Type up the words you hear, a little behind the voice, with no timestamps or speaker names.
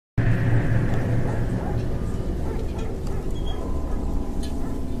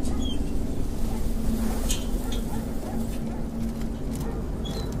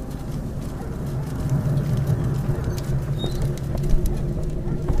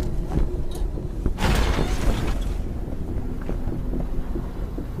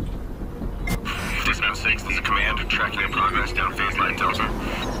Just down phase line, Delta.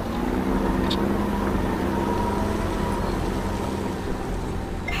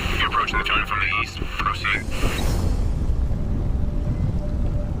 You're approaching the target from the east. Proceed.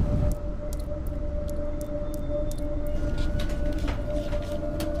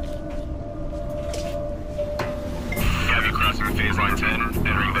 Have you crossing phase line 10,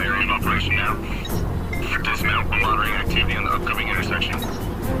 entering the area of operation now. Dismount while monitoring activity on the upcoming intersection.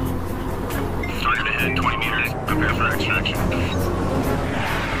 Target ahead, 20 meters. Prepare for extraction.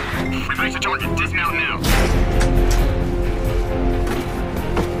 Replace the target. Dismount now.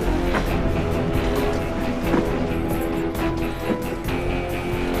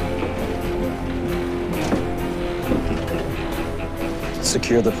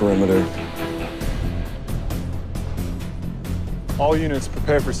 Secure the perimeter. All units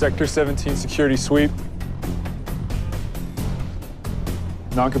prepare for Sector 17 security sweep.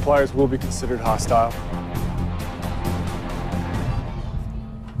 Non-compliers will be considered hostile.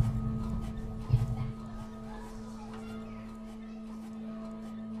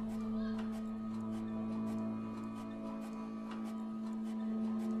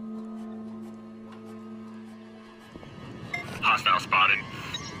 Hostile spotted.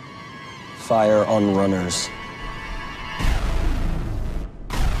 Fire on runners.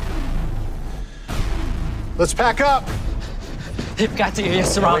 Let's pack up. They've got to get you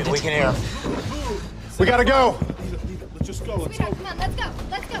surrounded. We can hear them. We gotta go. Let's just go. Let's go. Come on, let's go.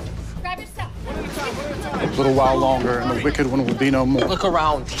 Let's go. Grab your stuff. A little while longer, and the wicked one will be no more. Look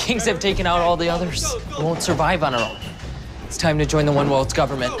around. The Kings have taken out all the others. We won't survive on our own. It's time to join the One World's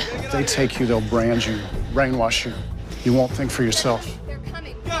government. If they take you, they'll brand you, brainwash you. You won't think for yourself. They're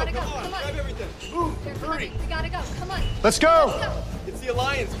coming. We gotta go. Come on. Grab everything. Move. They're coming. We gotta go. Come on. Let's go. Let's go. It's the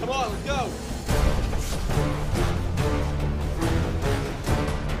Alliance. Come on, let's go.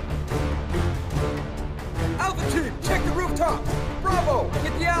 Alpha team, check the rooftop. Bravo,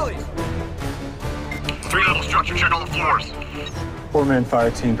 hit the alleys. 3-level structure. Check all the floors. 4-man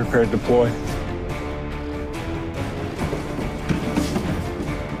fire team prepared to deploy.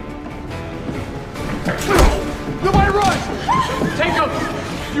 Nobody run! Take them!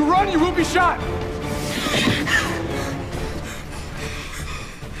 You run, you will be shot!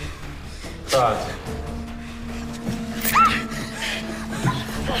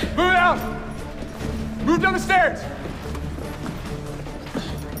 Move out! Move down the stairs!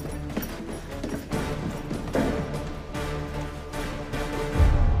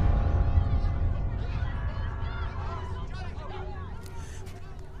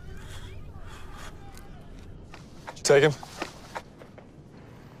 Take him.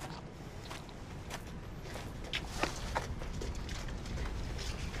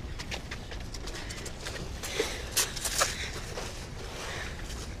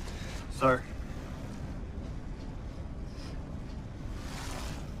 Sir.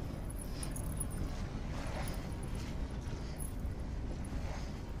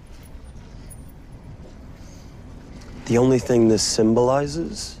 The only thing this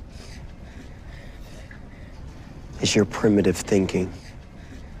symbolizes is your primitive thinking.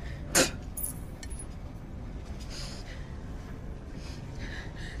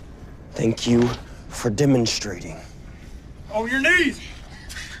 Thank you for demonstrating. On your knees!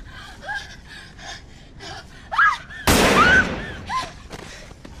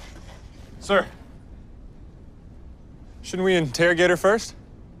 Sir. Shouldn't we interrogate her first?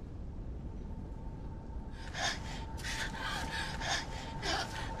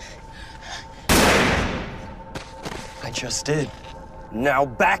 I just did. Now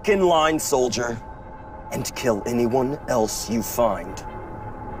back in line, soldier, and kill anyone else you find.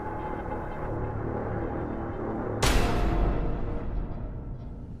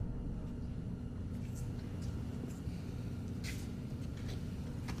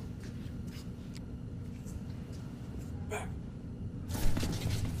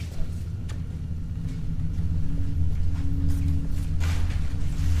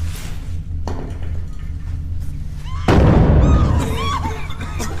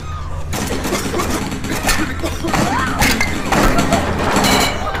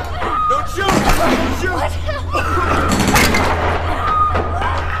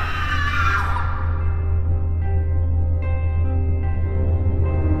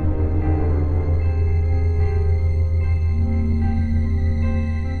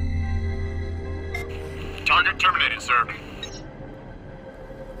 Target terminated, sir.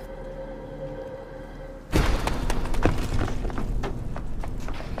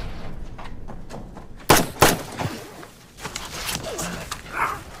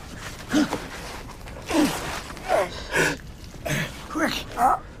 Quick!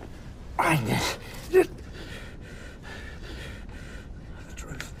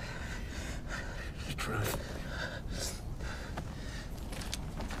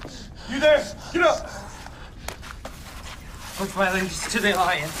 You there? Get up! Push my allegiance to the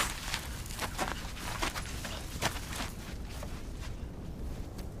Alliance.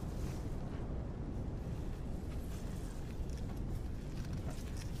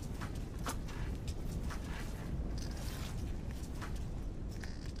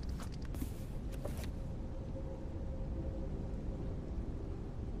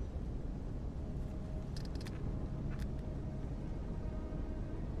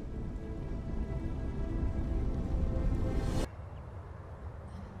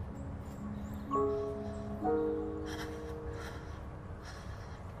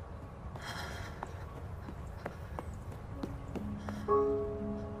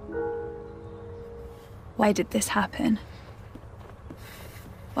 Why did this happen?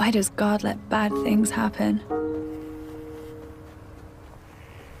 Why does God let bad things happen?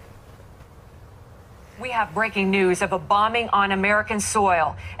 We have breaking news of a bombing on American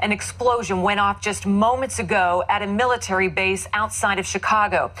soil. An explosion went off just moments ago at a military base outside of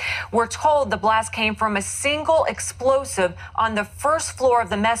Chicago. We're told the blast came from a single explosive on the first floor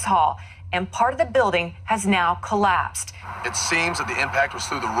of the mess hall, and part of the building has now collapsed. It seems that the impact was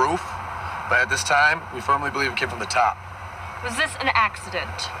through the roof, but at this time, we firmly believe it came from the top. Was this an accident?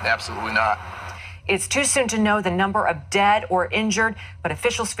 Absolutely not. It's too soon to know the number of dead or injured, but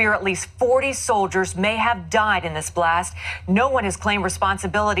officials fear at least 40 soldiers may have died in this blast. No one has claimed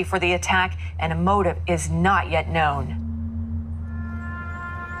responsibility for the attack, and a motive is not yet known.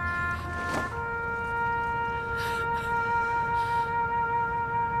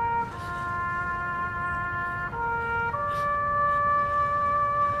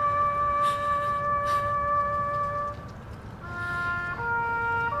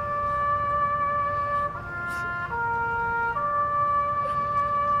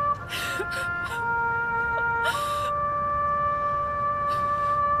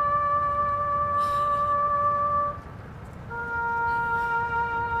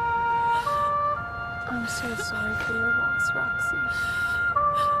 I'm so sorry for your loss, Roxy.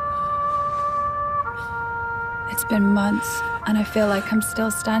 It's been months, and I feel like I'm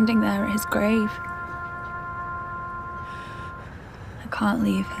still standing there at his grave. I can't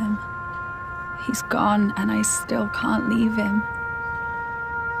leave him. He's gone, and I still can't leave him.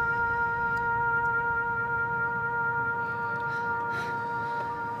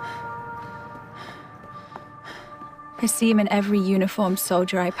 I see him in every uniformed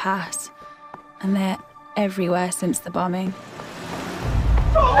soldier I pass, and they're everywhere since the bombing.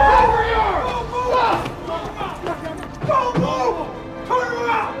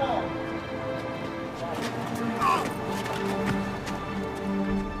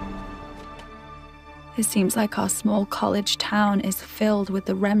 It seems like our small college town is filled with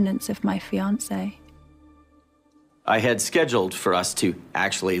the remnants of my fiancé. I had scheduled for us to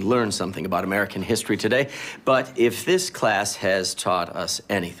actually learn something about American history today, but if this class has taught us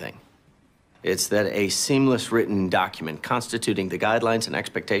anything, it's that a seamless written document constituting the guidelines and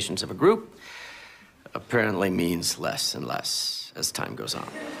expectations of a group apparently means less and less as time goes on.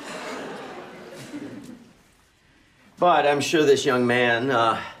 But I'm sure this young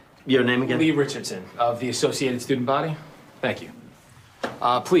man, your name again? Lee Richardson of the Associated Student Body. Thank you.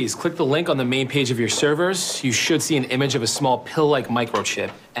 Please click the link on the main page of your servers. You should see an image of a small pill-like microchip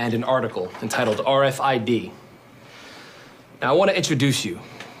and an article entitled RFID. Now, I want to introduce you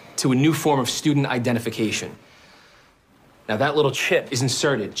to a new form of student identification. Now, that little chip is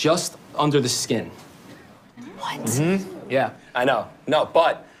inserted just under the skin. What? Mm-hmm. Yeah, I know. No,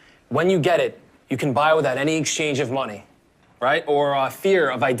 but when you get it, you can buy without any exchange of money, right? Or fear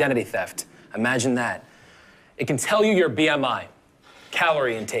of identity theft. Imagine that. It can tell you your BMI,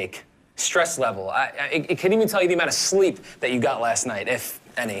 calorie intake, stress level. It can even tell you the amount of sleep that you got last night, if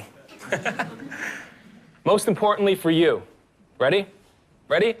any. Most importantly for you, ready?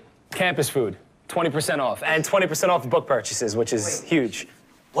 Ready? Campus food, 20% off, and 20% off book purchases, which is huge.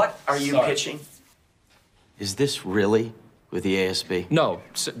 What are you pitching? Is this really with the ASB? No,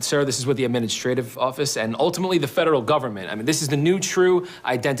 sir, this is with the administrative office and ultimately the federal government. I mean, this is the new true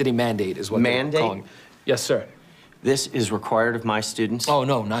identity mandate is what they're calling it. Yes, sir. This is required of my students? Oh,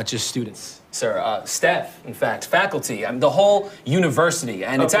 no, not just students, sir. Staff, in fact, faculty, the whole university.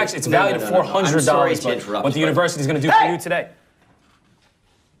 And it's actually, it's valued at $400, but what the university's gonna do for you today.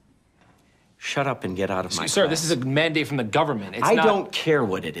 Shut up and get out of my Sir, class. this is a mandate from the government. I don't care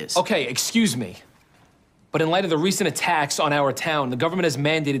what it is. Okay, excuse me. But in light of the recent attacks on our town, the government has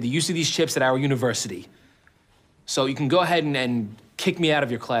mandated the use of these chips at our university. So you can go ahead and kick me out of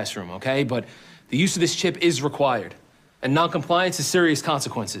your classroom, okay? But the use of this chip is required, and non-compliance has serious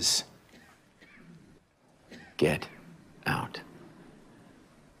consequences. Get out.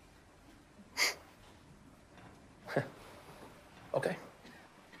 Okay.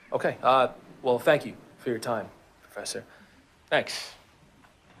 Okay, well, thank you for your time, Professor. Thanks.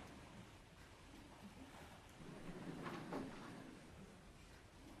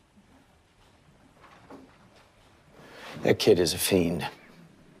 That kid is a fiend.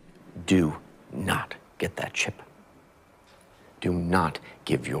 Do not get that chip. Do not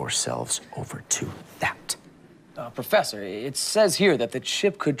give yourselves over to that. Professor, it says here that the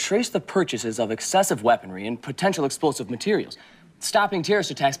chip could trace the purchases of excessive weaponry and potential explosive materials, stopping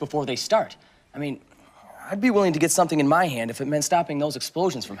terrorist attacks before they start. I mean, I'd be willing to get something in my hand if it meant stopping those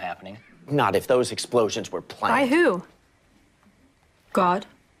explosions from happening. Not if those explosions were planned. By who? God?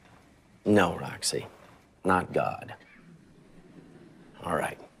 No, Roxy. Not God. All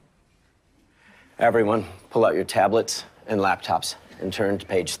right. Everyone, pull out your tablets and laptops and turn to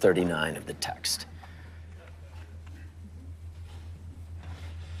page 39 of the text.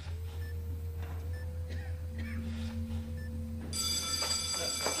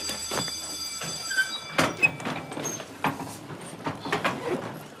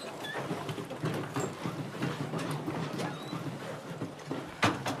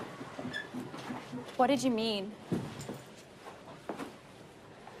 What did you mean?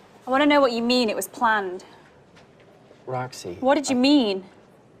 I want to know what you mean it was planned. Roxy. What did you mean?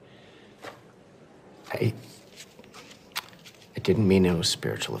 I didn't mean it was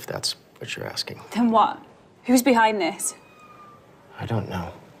spiritual, if that's what you're asking. Then what? Who's behind this? I don't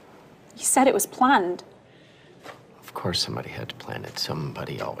know. You said it was planned. Of course somebody had to plan it.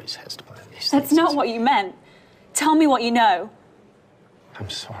 Somebody always has to plan these things. That's not what you meant. Tell me what you know. I'm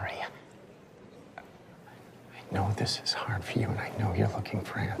sorry. I know this is hard for you, and I know you're looking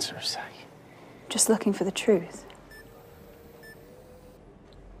for answers. Just looking for the truth.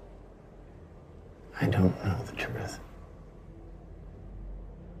 I don't know the truth.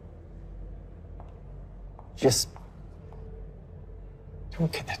 Just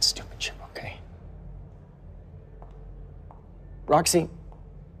don't get that stupid chip, okay? Roxy?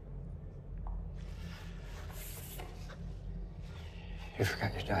 You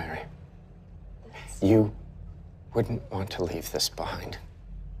forgot your diary. You wouldn't want to leave this behind.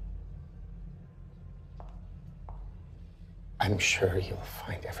 I'm sure you'll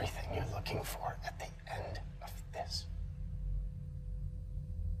find everything you're looking for at the end of this.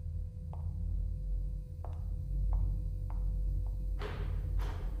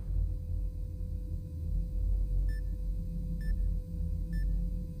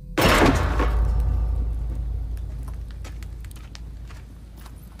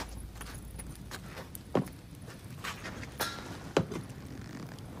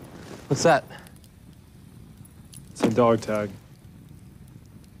 What's that? It's a dog tag.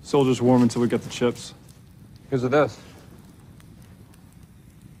 Soldiers warm until we get the chips. Here's this.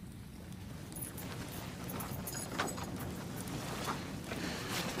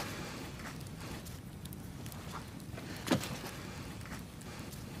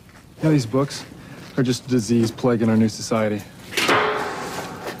 Yeah, these books are just a disease plaguing our new society.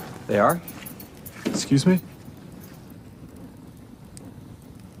 They are? Excuse me?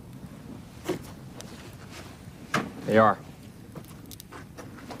 They are.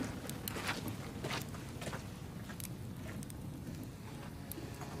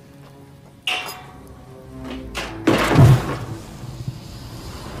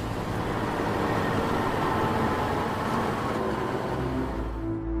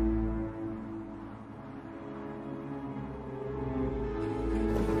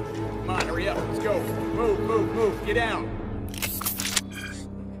 Come on, hurry up. Let's go. Move, move, move. Get down.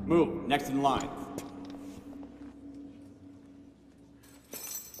 Move. Next in line.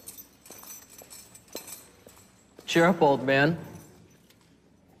 Cheer up, old man.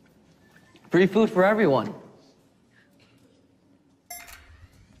 Free food for everyone.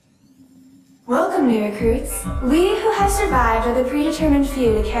 Welcome, new recruits. We who have survived are the predetermined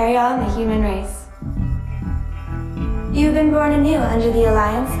few to carry on the human race. You have been born anew under the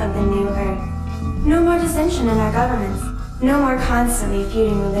alliance of the new Earth. No more dissension in our governments. No more constantly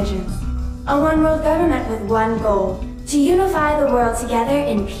feuding religions. A one-world government with one goal: to unify the world together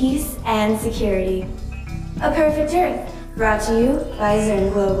in peace and security. A perfect Earth, brought to you by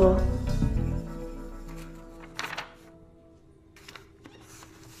Zern Global.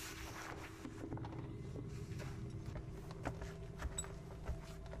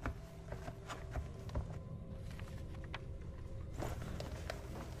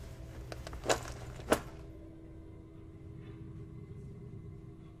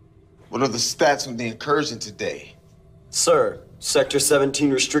 What are the stats on the incursion today? Sir, Sector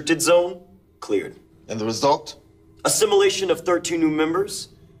 17 restricted zone, cleared. And the result? Assimilation of 13 new members,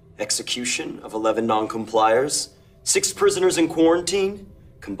 execution of 11 non-compliers, 6 prisoners in quarantine,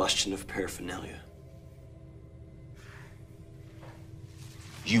 combustion of paraphernalia.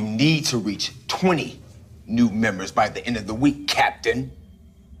 You need to reach 20 new members by the end of the week, Captain.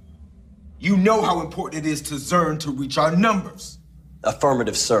 You know how important it is to Zern to reach our numbers.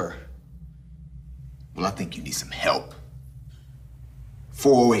 Affirmative, sir. Well, I think you need some help.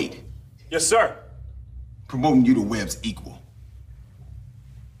 408. Yes, sir. Promoting you to Webb's equal.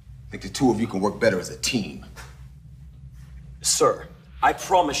 I think the two of you can work better as a team. Sir, I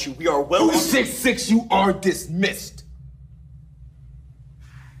promise you we are well... 266, you are dismissed.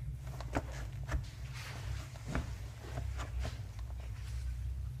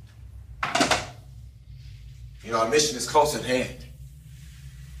 You know, our mission is close at hand.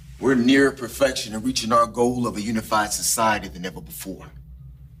 We're nearer perfection and reaching our goal of a unified society than ever before.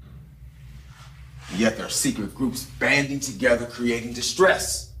 And yet there are secret groups banding together, creating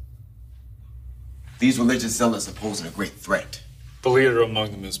distress. These religious zealots are posing a great threat. The leader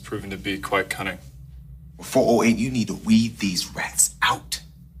among them has proven to be quite cunning. With 408, you need to weed these rats out.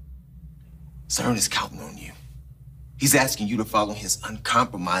 Zern is counting on you. He's asking you to follow his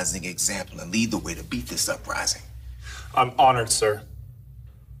uncompromising example and lead the way to beat this uprising. I'm honored, sir.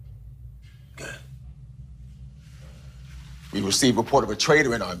 Good. We received a report of a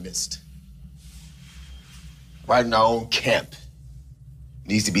traitor in our midst. Right in our own camp.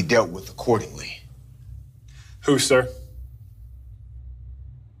 Needs to be dealt with accordingly. Who, sir?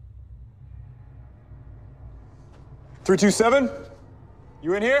 "327?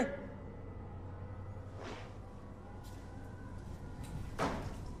 You in here?"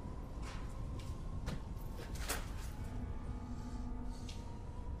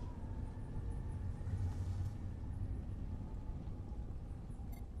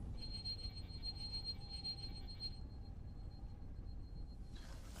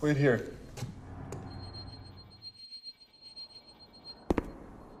 Wait here.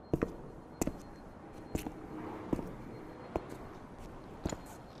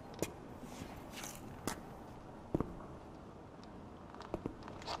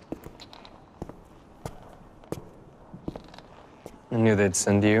 I knew they'd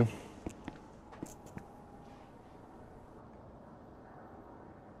send you.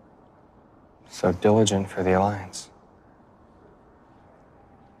 So diligent for the Alliance.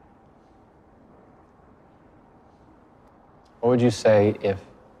 What would you say if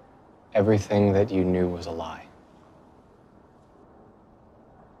everything that you knew was a lie?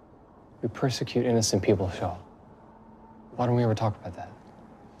 We persecute innocent people, Shaw. Why don't we ever talk about that?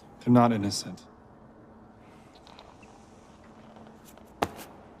 They're not innocent.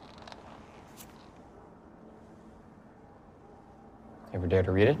 Ever dare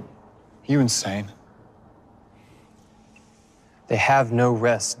to read it? Are you insane? They have no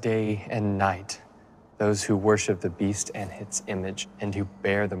rest day and night, those who worship the beast and its image, and who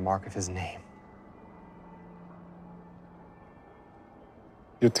bear the mark of his name.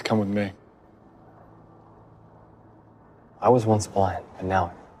 You have to come with me. I was once blind, but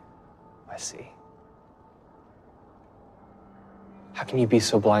now I see. How can you be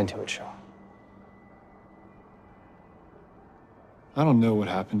so blind to it, Shaw? I don't know what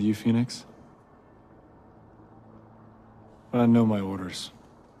happened to you, Phoenix. But I know my orders.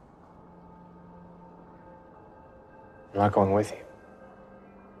 I'm not going with you.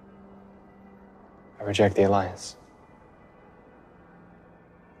 I reject the Alliance.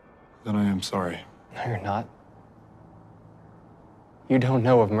 Then I am sorry. No, you're not. You don't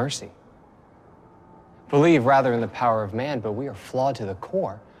know of mercy. Believe rather in the power of man, but we are flawed to the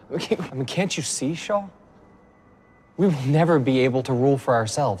core. I mean, can't you see, Shaw? We will never be able to rule for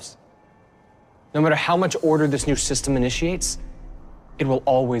ourselves. No matter how much order this new system initiates, it will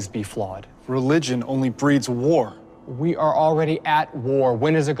always be flawed. Religion only breeds war. We are already at war.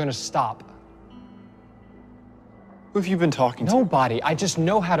 When is it going to stop? Who have you been talking to? Nobody. I just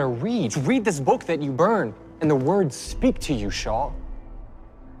know how to read. Read this book that you burn, and the words speak to you, Shaw.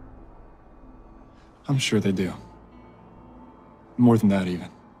 I'm sure they do. More than that, even.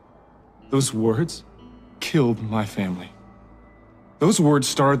 Those words killed my family. Those words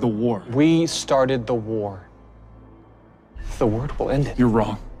started the war. We started the war. The word will end it. You're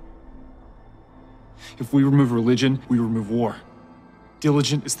wrong. If we remove religion, we remove war.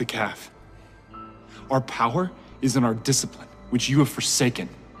 Diligent is the calf. Our power is in our discipline, which you have forsaken.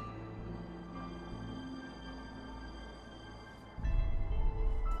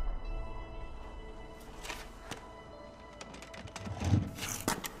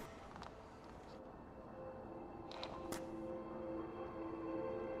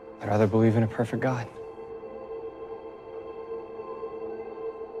 I'd rather believe in a perfect God.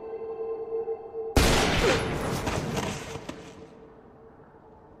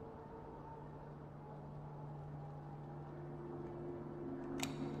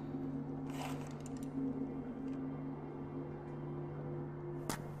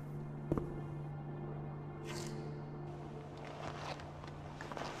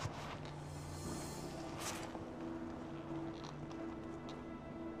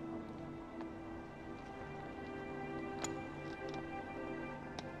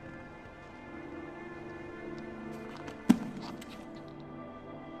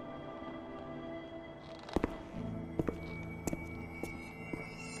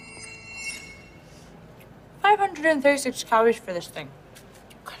 136 calories for this thing.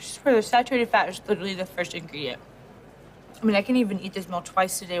 I swear the saturated fat is literally the first ingredient. I mean, I can even eat this meal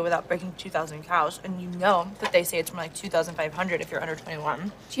twice a day without breaking 2,000 calories, and you know that they say it's more like 2,500 if you're under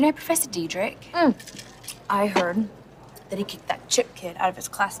 21. Do you know Professor Diedrich? I heard that he kicked that chip kid out of his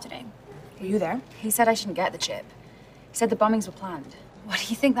class today. Were you there? He said I shouldn't get the chip. He said the bombings were planned. What do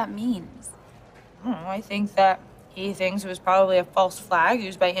you think that means? I think that he thinks it was probably a false flag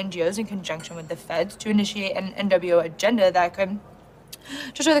used by NGOs in conjunction with the feds to initiate an NWO agenda that could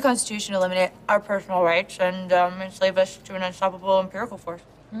destroy the Constitution, eliminate our personal rights, and enslave us to an unstoppable empirical force.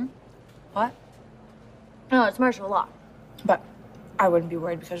 What? No, it's martial law. But I wouldn't be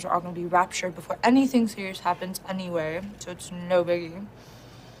worried because we're all going to be raptured before anything serious happens anyway, so it's no biggie.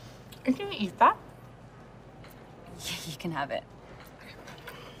 Are you going to eat that? Yeah, you can have it.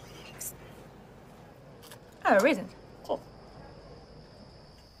 Oh, raisins. Cool.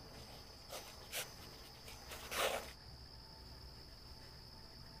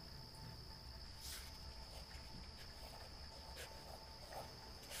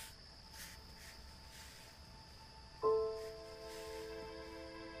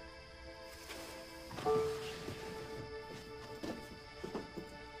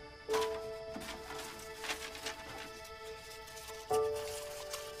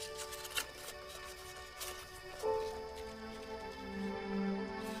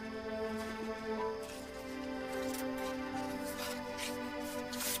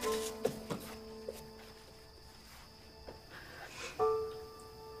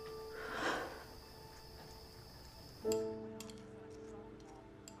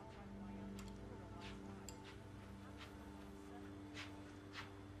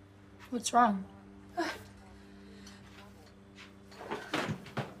 What's wrong?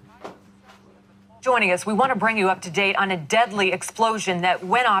 Joining us, we want to bring you up to date on a deadly explosion that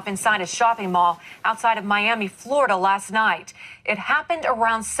went off inside a shopping mall outside of Miami, Florida last night. It happened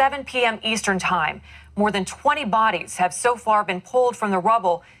around 7 p.m. Eastern Time. More than 20 bodies have so far been pulled from the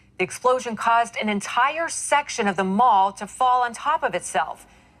rubble. The explosion caused an entire section of the mall to fall on top of itself.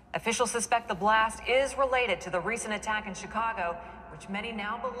 Officials suspect the blast is related to the recent attack in Chicago, which many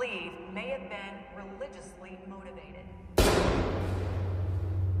now believe may have been religiously motivated.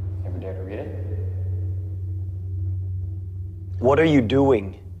 Ever dare to read it? What are you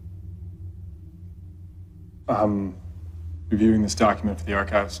doing? Reviewing this document for the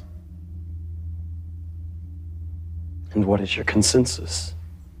archives. And what is your consensus?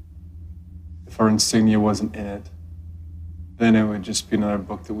 If our insignia wasn't in it, then it would just be another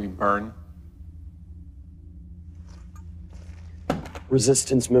book that we burn.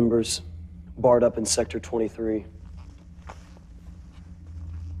 Resistance members barred up in Sector 23.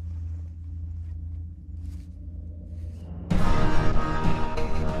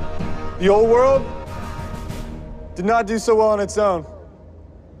 The old world did not do so well on its own.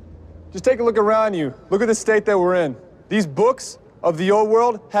 Just take a look around you. Look at the state that we're in. These books of the old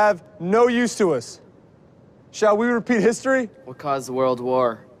world have no use to us. Shall we repeat history? What caused the World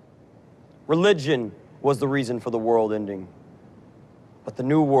War? Religion was the reason for the world ending. But the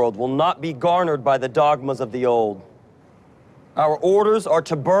new world will not be garnered by the dogmas of the old. Our orders are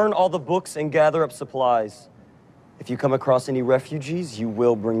to burn all the books and gather up supplies. If you come across any refugees, you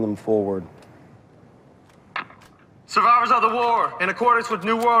will bring them forward. Survivors of the war, in accordance with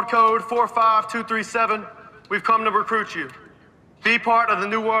New World Code 45237, we've come to recruit you. Be part of the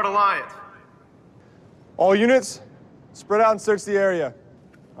New World Alliance. All units, spread out and search the area.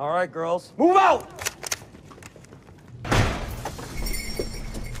 All right, girls, move out!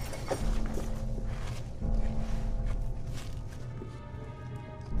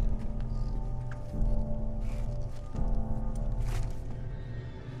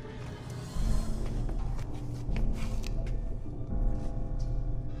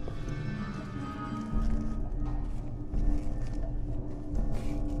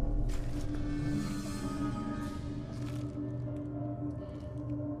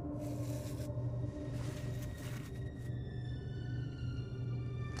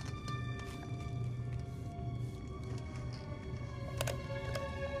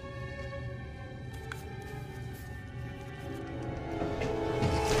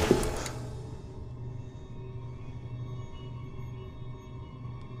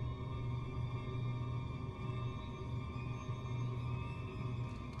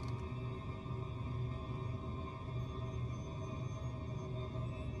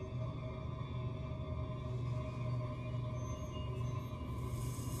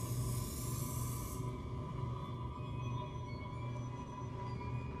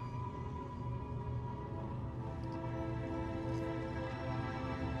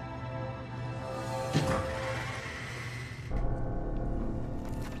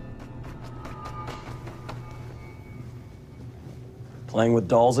 Playing with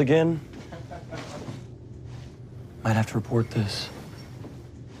dolls again? Might have to report this.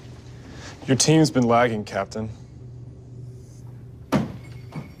 Your team's been lagging, Captain.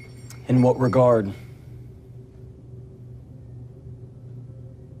 In what regard?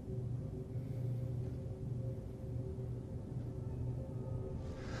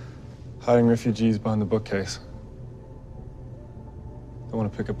 Hiding refugees behind the bookcase. They want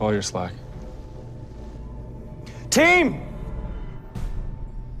to pick up all your slack. Team!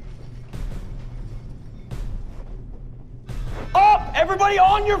 Up! Everybody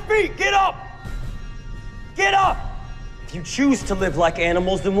on your feet! Get up! Get up! If you choose to live like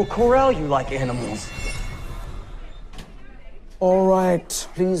animals, then we'll corral you like animals. All right,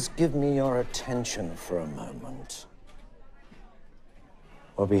 please give me your attention for a moment.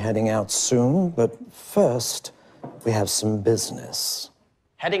 We'll be heading out soon, but first, we have some business.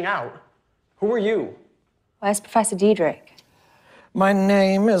 Heading out? Who are you? Where's Professor Diedrich? My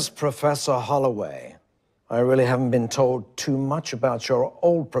name is Professor Holloway. I really haven't been told too much about your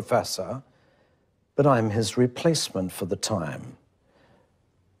old professor, but I'm his replacement for the time.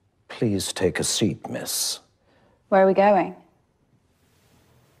 Please take a seat, miss. Where are we going?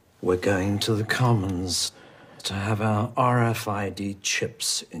 We're going to the Commons to have our RFID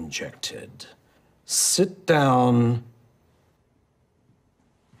chips injected. Sit down.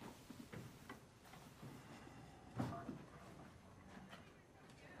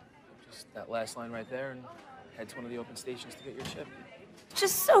 Just that last line right there and head to one of the open stations to get your chip.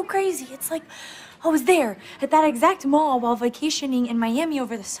 Just so crazy. It's like I was there at that exact mall while vacationing in Miami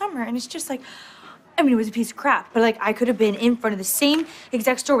over the summer, and it's just like, I mean, it was a piece of crap, but like I could have been in front of the same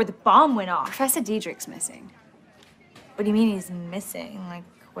exact store where the bomb went off. Professor Diedrich's missing. What do you mean he's missing? Like,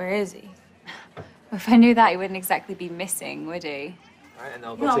 where is he? If I knew that, he wouldn't exactly be missing, would he? All right, and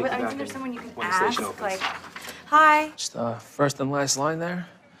I'll No, take but you I back think there's in someone you can when the station ask, opens. like, hi. Just first and last line there.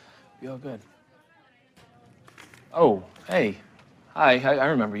 Be all good. Oh, hey. Hi, I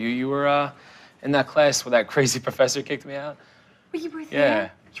remember you. You were in that class where that crazy professor kicked me out. Well, you were Yeah.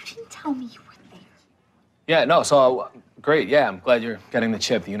 there? You didn't tell me you were there. Yeah, no, so great. Yeah, I'm glad you're getting the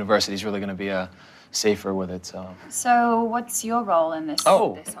chip. The university's really going to be safer with it, so. So, what's your role in this?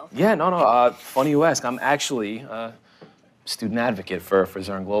 Oh, this whole thing? yeah, no. Funny you ask. I'm actually a student advocate for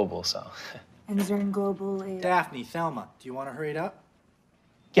Zern Global, so. And Zern Global is... Daphne, Thelma, do you want to hurry it up?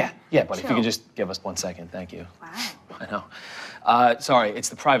 Yeah, but if you Chill. could just give us 1 second, thank you. Wow. I know. Sorry, it's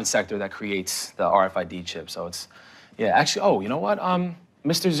the private sector that creates the RFID chip, so it's, yeah, actually, oh, you know what?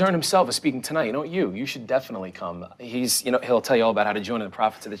 Mr. Zern himself is speaking tonight. You know what, you should definitely come. He's, he'll tell you all about how to join in the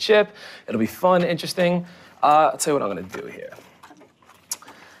profits of the chip. It'll be fun, interesting. I'll tell you what I'm gonna do here.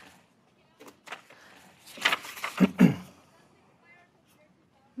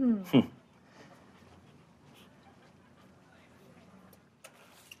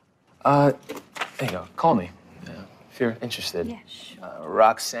 There you go, call me if you're interested. Yeah, sure.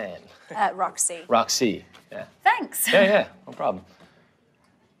 Roxanne. Roxy. Roxy, yeah. Thanks. Yeah, no problem.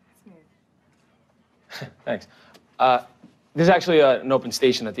 Thanks. There's actually an open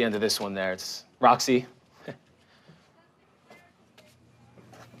station at the end of this one there. It's Roxy.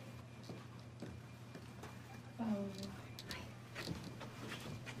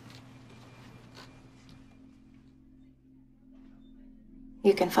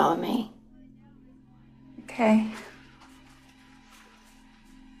 You can follow me. Okay.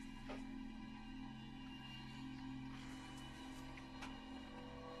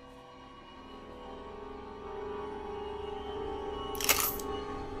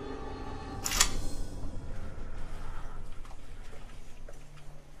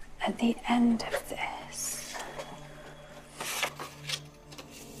 At the end of this.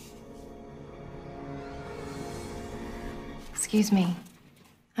 Excuse me.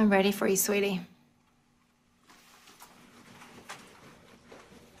 I'm ready for you, sweetie.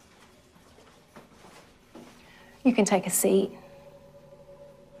 You can take a seat.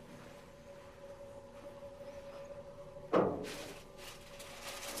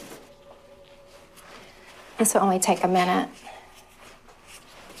 This will only take a minute.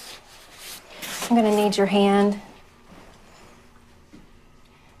 I'm gonna need your hand.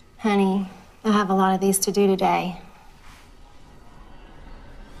 Honey, I have a lot of these to do today.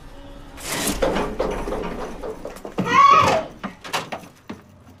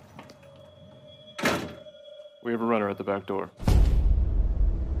 We have a runner at the back door.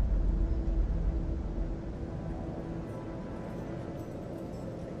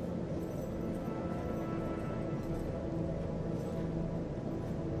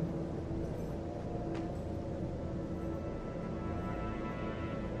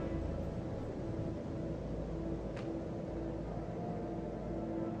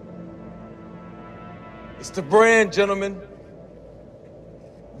 It's the brand, gentlemen.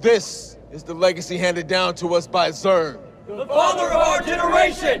 This is the legacy handed down to us by Zern. The father of our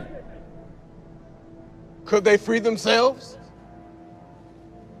generation! Could they free themselves?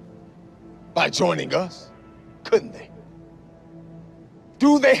 By joining us? Couldn't they?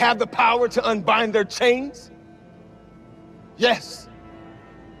 Do they have the power to unbind their chains? Yes.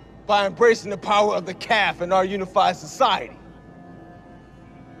 By embracing the power of the calf in our unified society.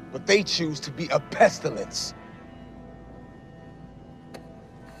 But they choose to be a pestilence.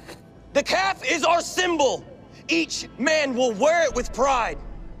 The calf is our symbol. Each man will wear it with pride.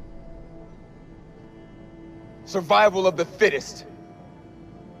 Survival of the fittest.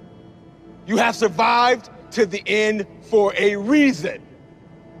 You have survived to the end for a reason.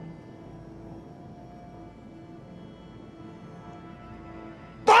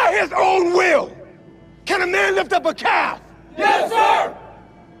 By his own will, can a man lift up a calf? Yes, sir!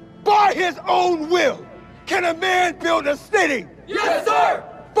 By his own will, can a man build a city? Yes, sir!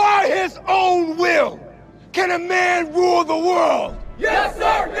 By his own will, can a man rule the world? Yes,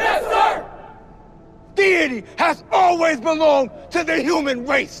 sir! Yes, sir! Deity has always belonged to the human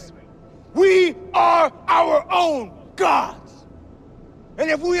race. We are our own gods.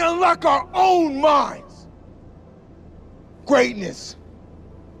 And if we unlock our own minds, greatness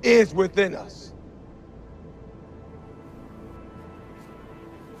is within us.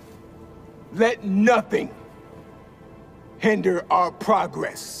 Let nothing hinder our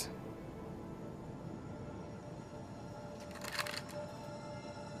progress.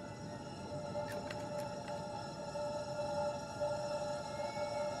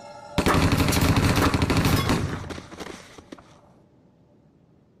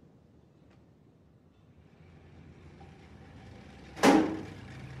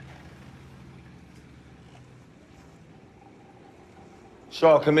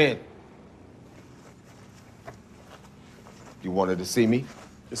 Shaw, come in. You wanted to see me?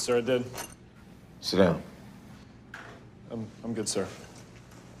 Yes, sir, I did. Sit down. I'm good, sir.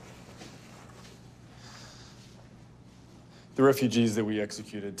 The refugees that we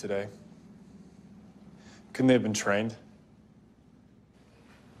executed today, couldn't they have been trained?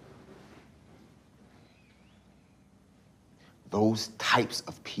 Those types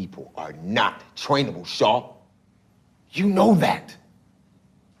of people are not trainable, Shaw. You know that.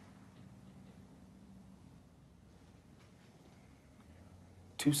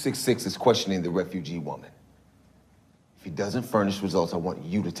 "266 is questioning the refugee woman. If he doesn't furnish results, I want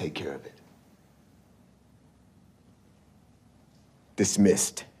you to take care of it."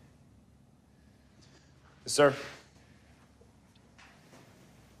 Dismissed. Yes, sir.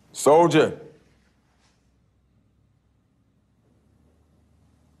 Soldier.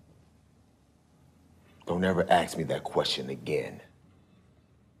 Don't ever ask me that question again.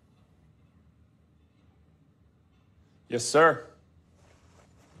 Yes, sir.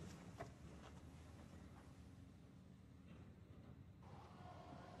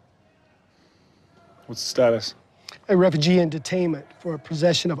 What's the status? A refugee in detainment for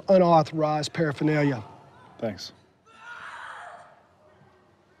possession of unauthorized paraphernalia. Thanks.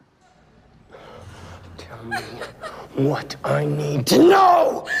 Tell me what I need to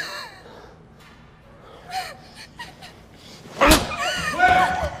know!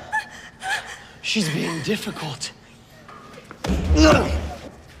 She's being difficult.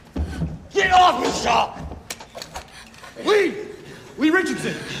 Get off me, Shaw! Lee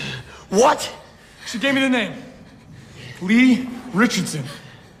Richardson. What? She gave me the name. Lee Richardson.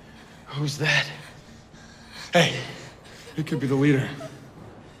 Who's that? Hey, it could be the leader.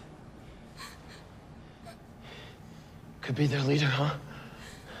 Could be their leader, huh?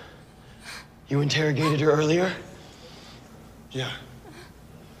 You interrogated her earlier? Yeah.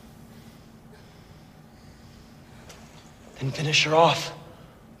 Then finish her off.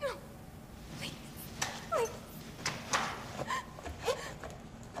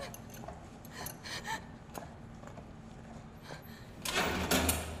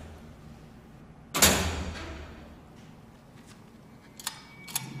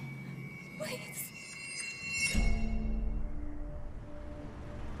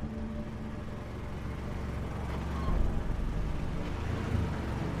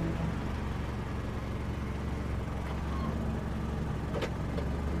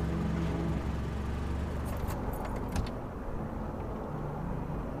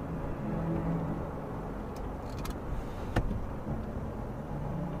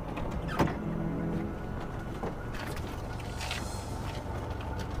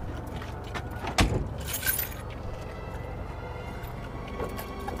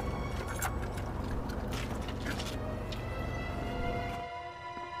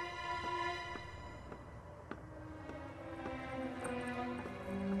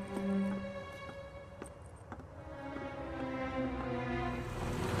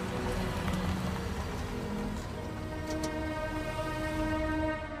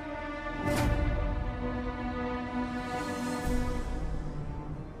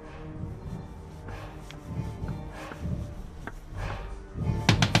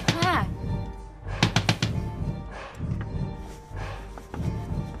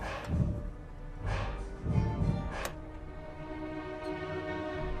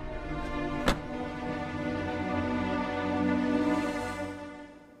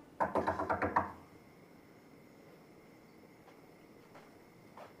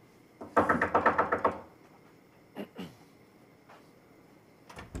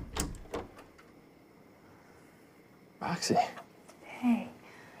 Roxy. Hey.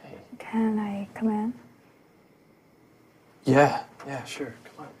 Can I come in? Yeah, sure.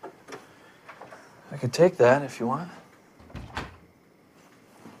 Come on. I could take that if you want.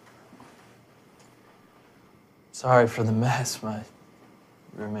 Sorry for the mess. My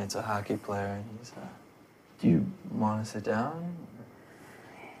roommate's a hockey player, and he's, Do you want to sit down?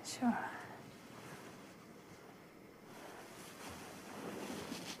 Sure.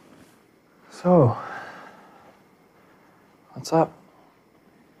 So, what's up?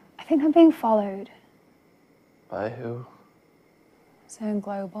 I think I'm being followed. By who? Zone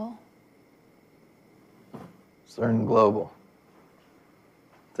Global. CERN Global.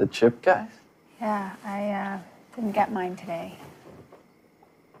 The chip guys? Yeah, I didn't get mine today.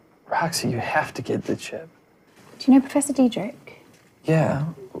 Roxy, you have to get the chip. Do you know Professor Diedrich? Yeah.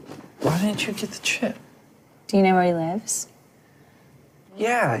 Why didn't you get the chip? Do you know where he lives?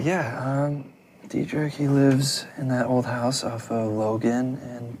 Yeah. Diedrich, he lives in that old house off of Logan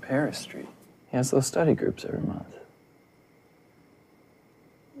and Paris Street. He has those study groups every month.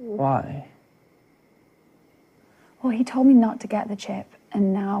 Why? Well, he told me not to get the chip,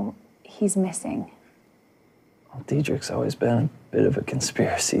 and now he's missing. Well, Diedrich's always been a bit of a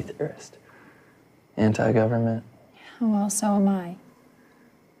conspiracy theorist. Anti-government. Well, so am I.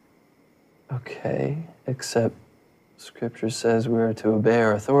 Okay, except Scripture says we are to obey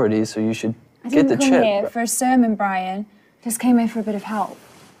our authorities, so you should I get the didn't come chip. here for a sermon, Brian. Just came here for a bit of help.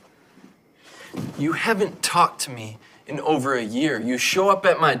 You haven't talked to me in over a year. You show up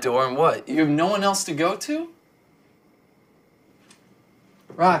at my door and what? You have no one else to go to?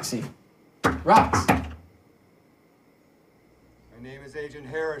 Roxy. Rox. My name is Agent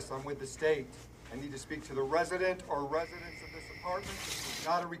Harris. I'm with the state. I need to speak to the resident or residents of this apartment. This is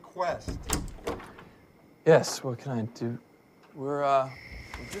not a request. Yes, what can I do? We're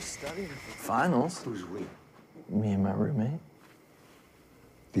just studying for finals. Who's we? Me and my roommate.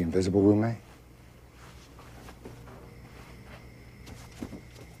 The invisible roommate?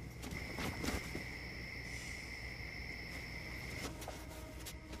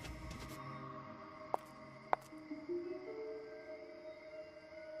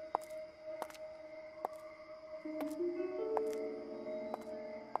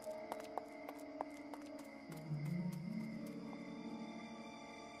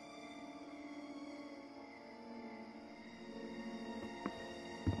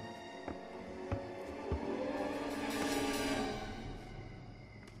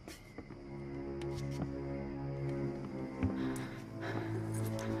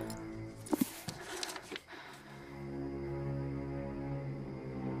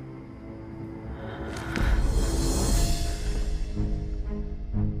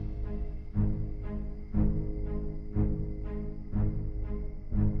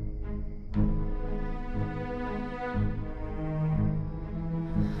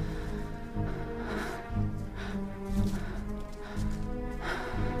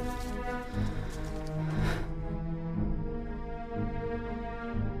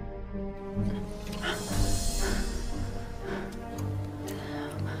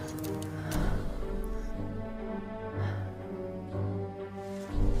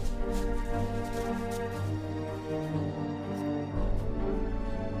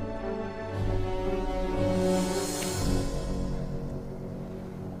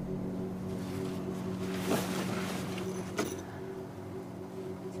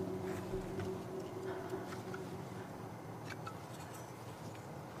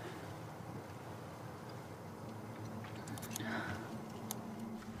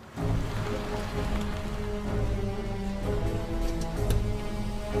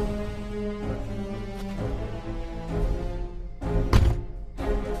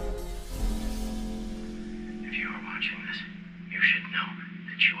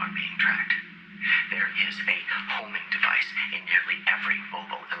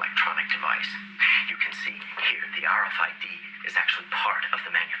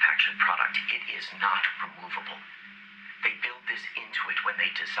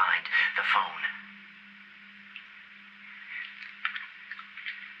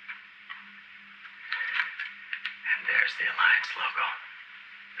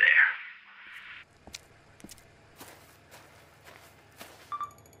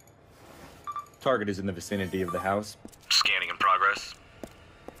 Target is in the vicinity of the house. Scanning in progress.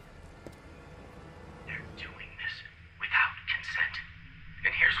 They're doing this without consent.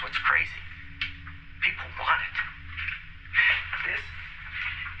 And here's what's crazy. People want it. This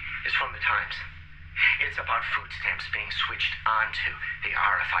is from the Times. It's about food stamps being switched onto the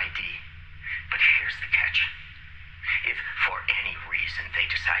RFID. But here's the catch. If for any reason they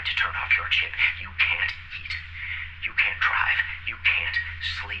decide to turn off your chip, you can't eat. You can't drive. You can't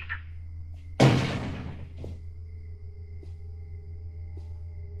sleep.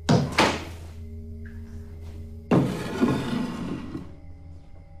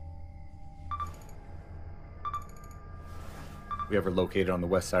 We ever located on the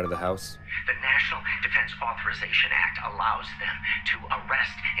west side of the house? The National Defense Authorization Act allows them to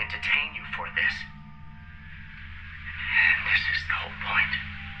arrest and detain you for this. And this is the whole point.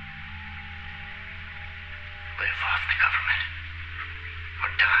 Live off the government or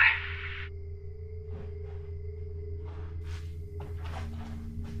die.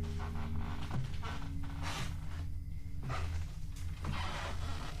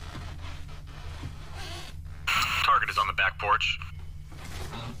 Target is on the back porch.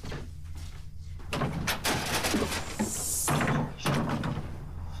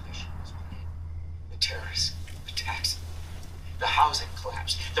 The terrorist attacks, the housing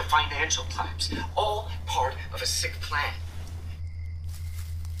collapse, the financial collapse, all part of a sick plan.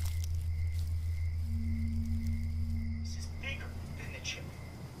 This is bigger than the chip,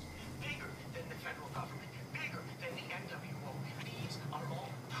 bigger than the federal government, bigger than the NWO. These are all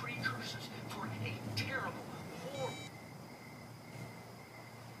precursors for a terrible war.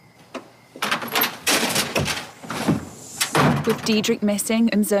 With Diedrich missing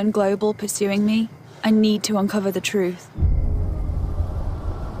and Zern Global pursuing me, I need to uncover the truth.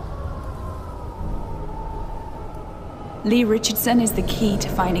 Lee Richardson is the key to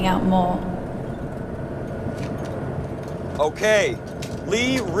finding out more. Okay,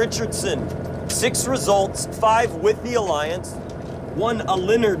 Lee Richardson. 6 results, 5 with the Alliance. 1, a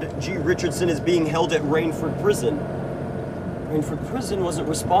Leonard G. Richardson, is being held at Rainford Prison. Rainford Prison wasn't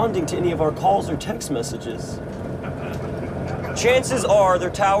responding to any of our calls or text messages. Chances are their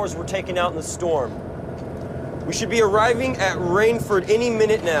towers were taken out in the storm. We should be arriving at Rainford any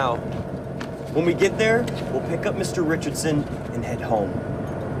minute now. When we get there, we'll pick up Mr. Richardson and head home.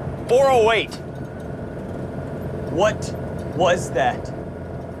 408! What was that?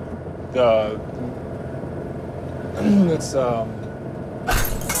 It's,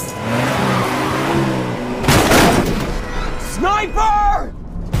 Sniper!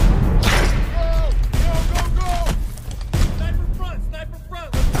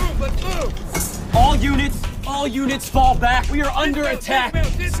 All units fall back. We are under attack.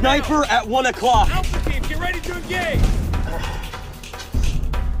 Sniper at 1 o'clock. Alpha team, get ready to engage.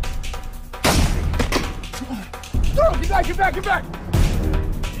 Get back, get back.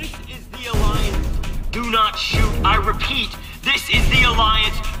 This is the Alliance. Do not shoot. I repeat, this is the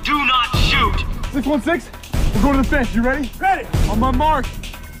Alliance. Do not shoot. 616, we're going to the fence. You ready? Ready. On my mark.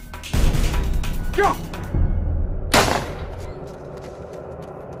 Go.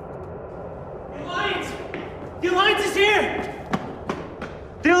 The Alliance is here!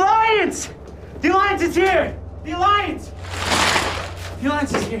 The Alliance! The Alliance is here! The Alliance! The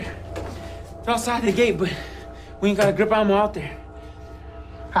Alliance is here. They're outside the gate, but we ain't got a grip ammo out there.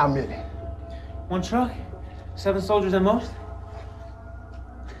 How many? 1 truck, 7 soldiers at most.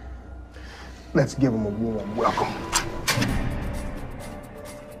 Let's give them a warm welcome.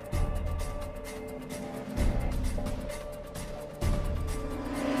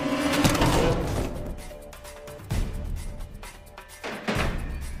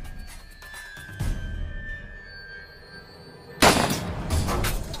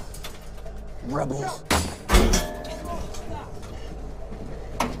 Rebels.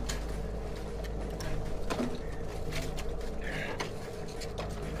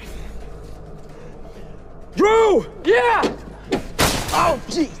 Drew! Yeah! Oh,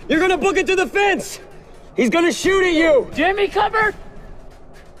 gee! You're gonna book it to the fence! He's gonna shoot at you! Jimmy covered?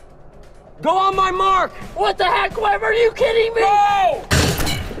 Go on my mark! What the heck, Weber? Are you kidding me? Go!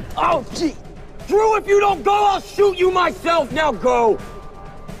 Oh, gee! Drew, if you don't go, I'll shoot you myself! Now go!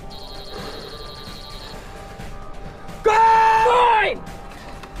 Go! Fine!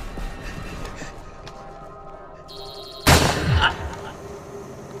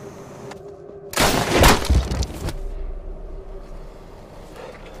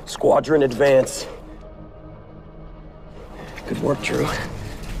 Squadron advance. Good work, Drew.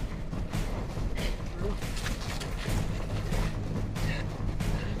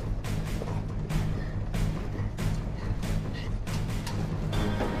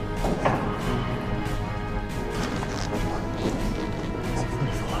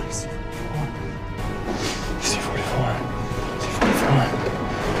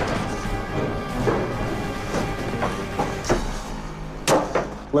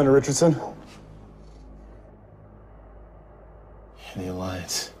 Leonard Richardson? The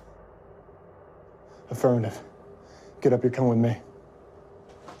Alliance. Affirmative. Get up, you're coming with me.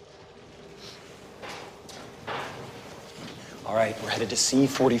 right, we're headed to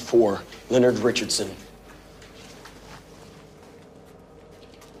C-44, Leonard Richardson.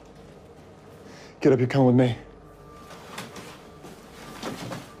 Get up, you're coming with me.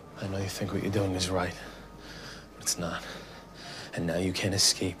 I know you think what you're doing is right, but it's not. And now you can't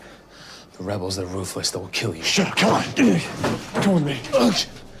escape. The rebels, they're ruthless, they will kill you. Shut up, come on. Come with me. Look,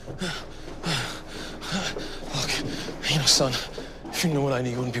 you know, son, if you knew what I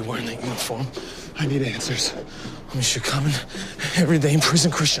need, you wouldn't be wearing that uniform. I need answers. I mean, you're coming every day in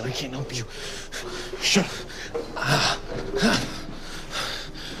prison, Christian. I can't help you. Shut up.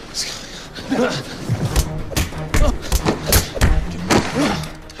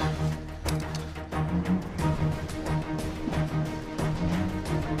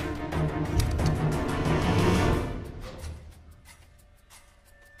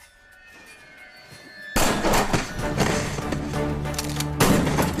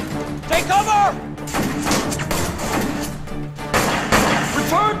 Take cover!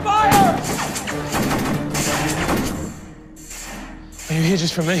 Return fire! Are you here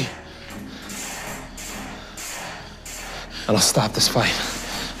just for me? And I'll stop this fight.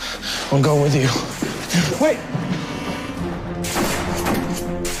 I'm going with you. Wait!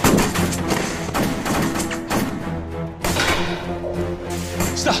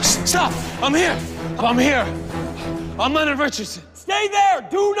 Stop! I'm here! I'm here! I'm Leonard Richardson. Stay there!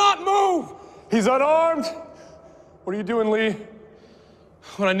 Do not move! He's unarmed. What are you doing, Lee?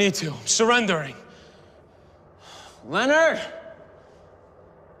 What I need to. I'm surrendering. Leonard!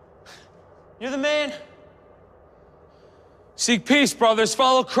 You're the man. Seek peace, brothers.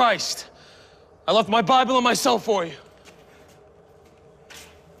 Follow Christ. I left my Bible and myself for you.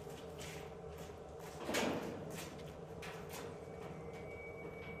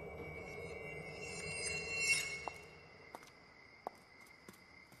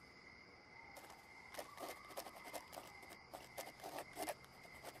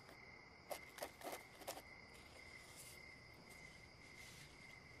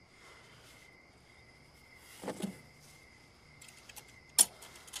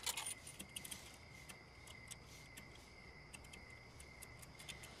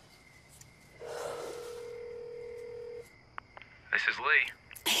 This is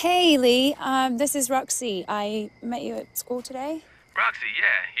Lee. Hey, Lee. This is Roxy. I met you at school today. Roxy, yeah,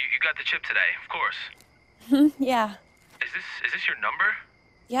 you got the chip today, of course. Yeah. Is this your number?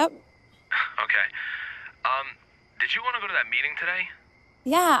 Yep. Okay. Did you want to go to that meeting today?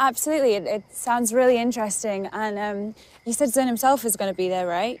 Yeah, absolutely. It sounds really interesting. And you said Zern himself is going to be there,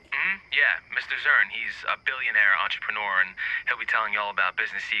 right? Yeah, Mr. Zern, he's a billionaire entrepreneur, and he'll be telling you all about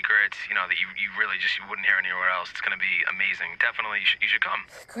business secrets, you know, that you really just you wouldn't hear anywhere else. It's going to be amazing. Definitely, you should come.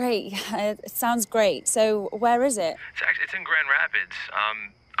 Great. It sounds great. So where is it? It's in Grand Rapids.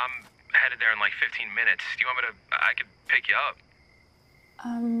 I'm headed there in like 15 minutes. Do you want me to, I could pick you up?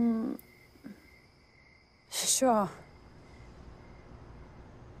 Sure.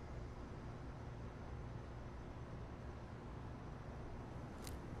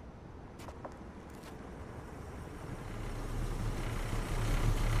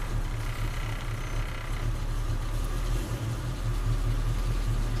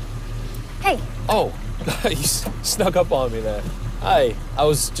 Hey. Oh, you snuck up on me there. Hi, I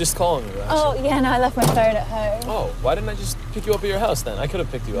was just calling you, actually. Oh, yeah, no, I left my phone at home. Oh, why didn't I just pick you up at your house then? I could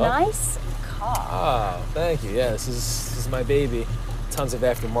have picked you up. Nice car. Oh, thank you. Yeah, this is my baby. Tons of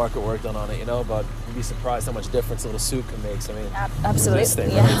aftermarket work done on it, you know, but you'd be surprised how much difference a little suit can make. I mean, absolutely. This thing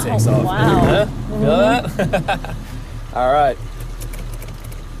Yeah. really takes off. Wow. Huh? Feel that? All right.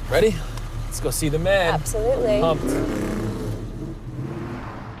 Ready? Let's go see the man. Absolutely. Pumped.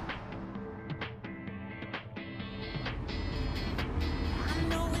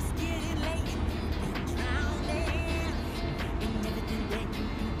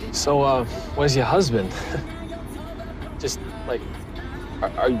 So, where's your husband? Just, like,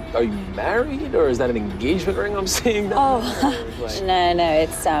 are you married, or is that an engagement ring I'm seeing now? Oh, Like- no,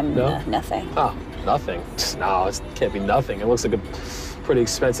 it's, No? nothing. Oh, nothing? No, it can't be nothing. It looks like a pretty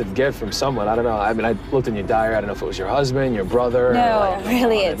expensive gift from someone. I don't know. I mean, I looked in your diary. I don't know if it was your husband, your brother. No, or like,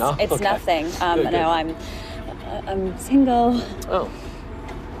 really, no? it's Okay. nothing. Good, good. No, I'm single. Oh.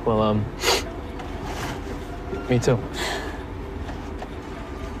 Well, me too.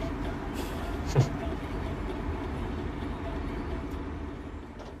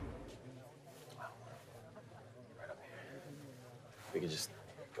 We could just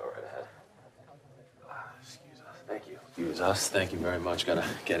go right ahead. Excuse us. Thank you. Excuse us. Thank you very much. Gotta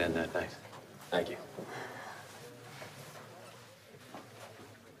get in there. Thanks. Thank you.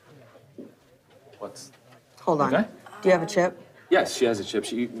 What's... Hold on. Okay. Do you have a chip? Yes, she has a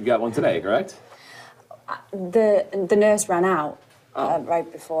chip. You got one today, correct? The nurse ran out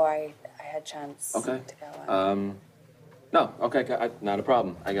right before I had a chance Okay. to go. No, okay, not a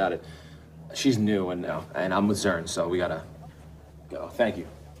problem. I got it. She's new and I'm with Zern, so we gotta go. Thank you.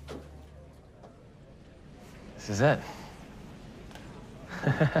 This is it.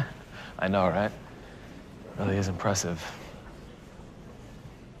 I know, right? Really is impressive.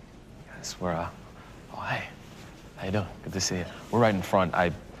 Guys, we're, oh, hey. How you doing? Good to see you. We're right in front.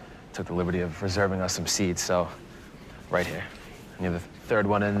 I took the liberty of reserving us some seats, so right here. And you have the third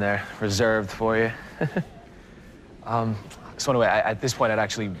one in there, reserved for you. So anyway, at this point, I'd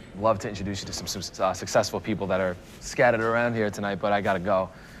actually love to introduce you to some successful people that are scattered around here tonight, but I gotta go.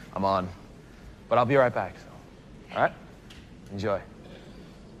 I'm on. But I'll be right back, so. All right? Enjoy.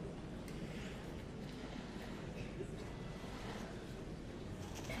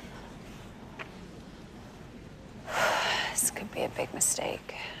 This could be a big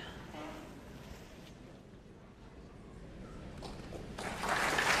mistake.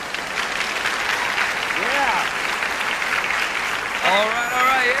 All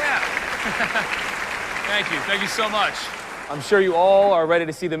right, yeah. Thank you so much. I'm sure you all are ready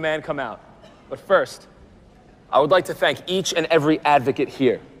to see the man come out. But first, I would like to thank each and every advocate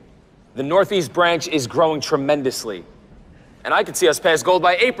here. The Northeast branch is growing tremendously. And I could see us pass gold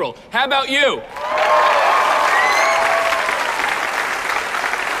by April. How about you?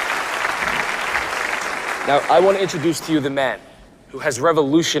 Now, I want to introduce to you the man who has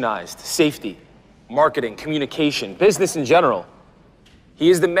revolutionized safety, marketing, communication, business in general. He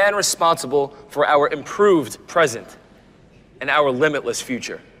is the man responsible for our improved present and our limitless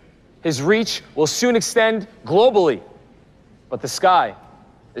future. His reach will soon extend globally, but the sky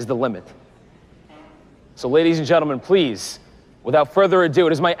is the limit. So ladies and gentlemen, please, without further ado,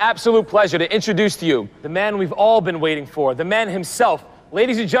 it is my absolute pleasure to introduce to you the man we've all been waiting for, the man himself.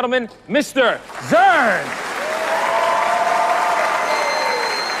 Ladies and gentlemen, Mr. Zern!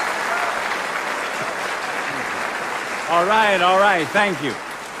 All right, thank you.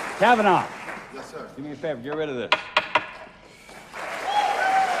 Kavanaugh. Yes, sir. Do me a favor, get rid of this.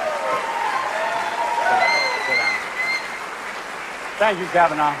 Thank you,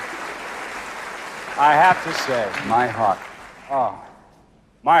 Kavanaugh. I have to say, my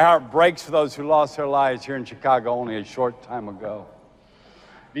heart breaks for those who lost their lives here in Chicago only a short time ago.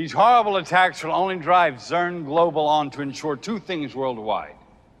 These horrible attacks will only drive Zern Global on to ensure two things worldwide: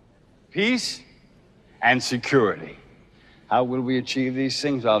 peace and security. How will we achieve these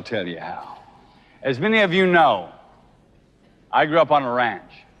things? I'll tell you how. As many of you know, I grew up on a ranch.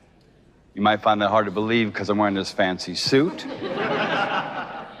 You might find that hard to believe because I'm wearing this fancy suit.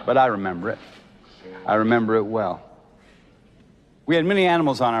 But I remember it. I remember it well. We had many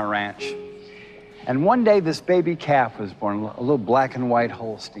animals on our ranch. And one day this baby calf was born, a little black and white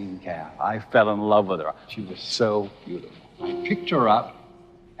Holstein calf. I fell in love with her. She was so beautiful. I picked her up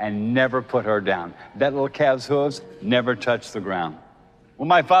and never put her down. That little calf's hooves never touched the ground. Well,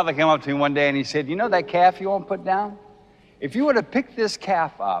 my father came up to me one day and he said, "You know that calf you won't put down? If you were to pick this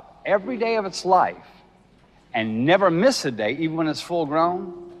calf up every day of its life and never miss a day, even when it's full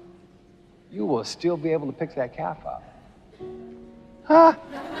grown, you will still be able to pick that calf up." Huh?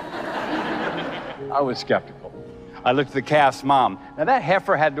 I was skeptical. I looked at the calf's mom. Now that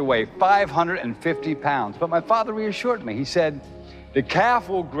heifer had to weigh 550 pounds, but my father reassured me. He said, "The calf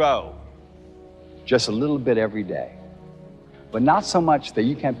will grow just a little bit every day, but not so much that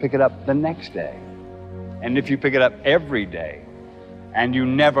you can't pick it up the next day. And if you pick it up every day and you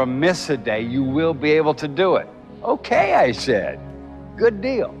never miss a day, you will be able to do it." "Okay," I said. "Good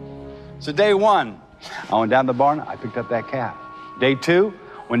deal." So day one, I went down to the barn, I picked up that calf. Day two,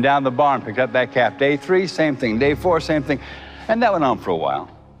 went down to the barn, picked up that calf. Day three, same thing. Day four, same thing. And that went on for a while.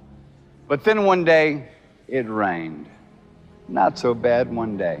 But then one day, it rained. Not so bad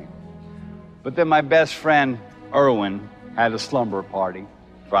one day. But then my best friend, Erwin, had a slumber party,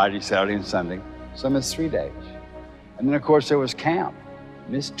 Friday, Saturday, and Sunday. So I missed 3 days. And then, of course, there was camp.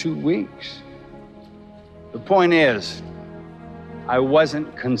 Missed 2 weeks. The point is, I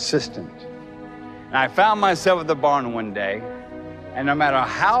wasn't consistent. And I found myself at the barn one day, and no matter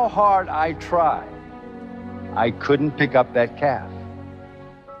how hard I tried, I couldn't pick up that calf.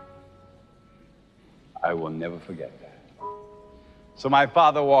 I will never forget that. So my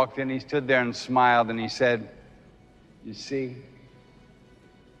father walked in, he stood there and smiled, and he said, "You see,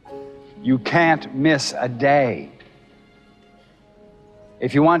 you can't miss a day.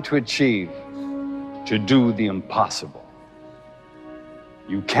 If you want to achieve, to do the impossible,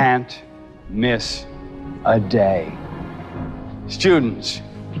 you can't miss a day." Students,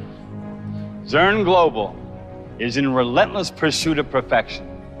 Zern Global is in relentless pursuit of perfection.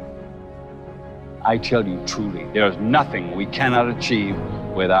 I tell you truly, there's nothing we cannot achieve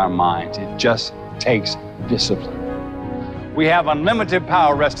with our minds. It just takes discipline. We have unlimited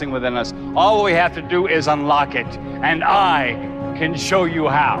power resting within us. All we have to do is unlock it, and I can show you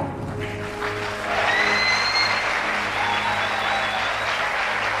how.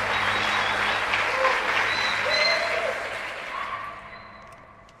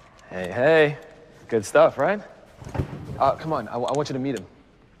 Hey, hey. Good stuff, right? Come on, I want you to meet him.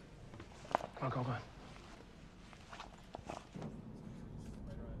 Come on, come on, come on.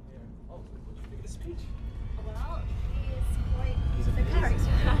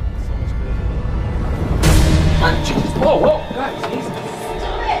 Whoa, whoa, guys, easy.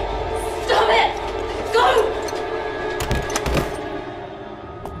 Stop it! Stop it! Go!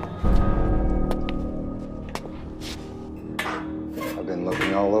 I've been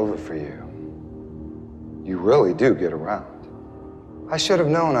looking all over for you. You really do get around. I should have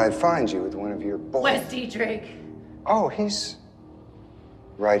known I'd find you with one of your boys. Where's Dietrich? Oh, he's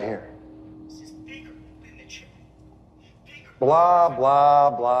right here. Blah,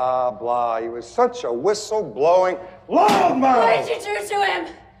 blah, blah, blah. He was such a whistle-blowing loudmouth. What did you do to him?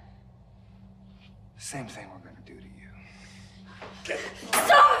 Same thing we're gonna do to you.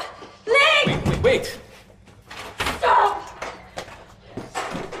 Stop! Lee! Wait. Stop!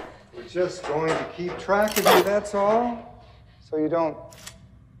 We're just going to keep track of you, that's all. So you don't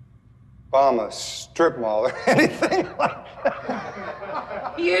bomb a strip mall or anything like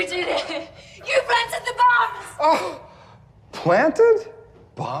that. You did it! You planted the bombs! Oh, planted?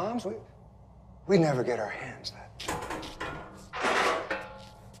 Bombs? We never get our hands that.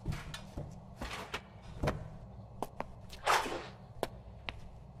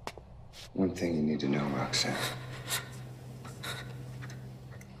 One thing you need to know, Roxanne,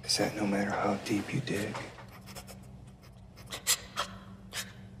 is that no matter how deep you dig,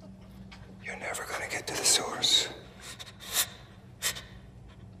 you're never gonna get to the source.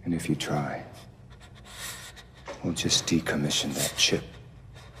 And if you try, we'll just decommission that chip.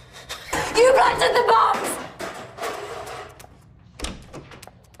 You planted the bombs!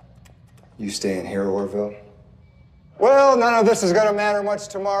 You staying here, Orville? Well, none of this is gonna matter much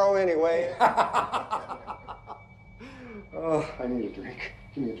tomorrow anyway. Oh, I need a drink.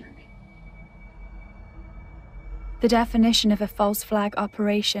 Give me a drink. The definition of a false flag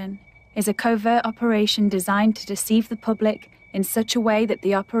operation is a covert operation designed to deceive the public in such a way that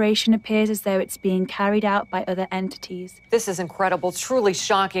the operation appears as though it's being carried out by other entities. This is incredible, truly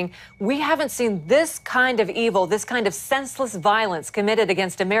shocking. We haven't seen this kind of evil, this kind of senseless violence committed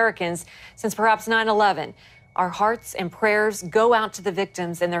against Americans since perhaps 9/11. Our hearts and prayers go out to the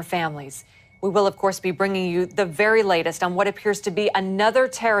victims and their families. We will, of course, be bringing you the very latest on what appears to be another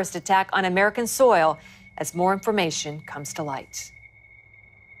terrorist attack on American soil as more information comes to light.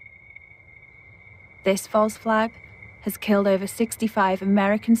 This false flag has killed over 65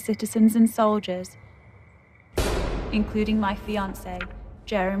 American citizens and soldiers, including my fiancé,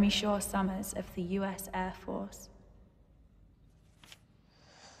 Jeremy Shaw Summers of the U.S. Air Force.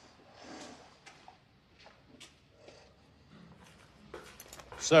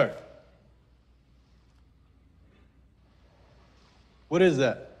 Sir. What is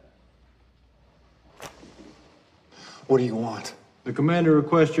that? What do you want? The commander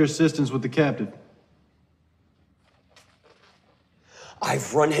requests your assistance with the captive.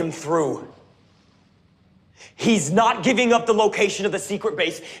 I've run him through. He's not giving up the location of the secret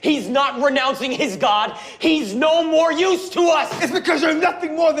base. He's not renouncing his god. He's no more use to us. It's because you're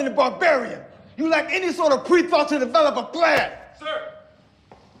nothing more than a barbarian. You lack any sort of pre-thought to develop a plan. Sir!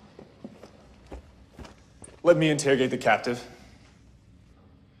 Let me interrogate the captive.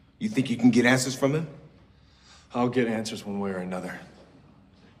 You think you can get answers from him? I'll get answers one way or another.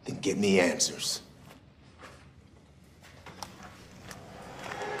 Then give me answers.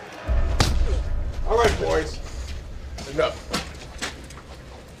 All right, boys. Enough.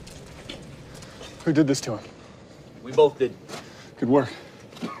 Who did this to him? We both did. Good work.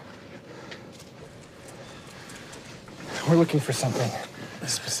 We're looking for something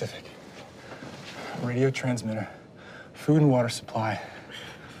specific. A radio transmitter, food and water supply,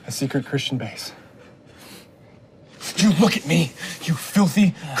 a secret Christian base. You look at me, you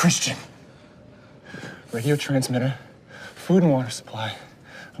filthy Christian. Radio transmitter, food and water supply,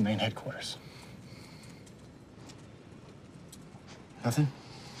 a main headquarters. Nothing?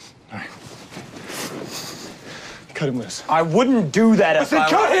 All right. Cut him loose. I wouldn't do that if I...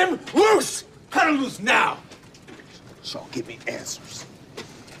 cut him loose! Cut him loose now! So give me answers.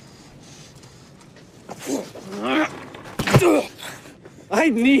 I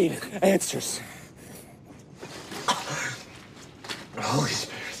need answers. Holy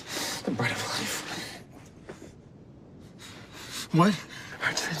Spirit, the bread of life. What?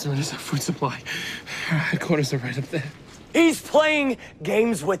 Our transmitters, our food supply. Our headquarters are right up there. He's playing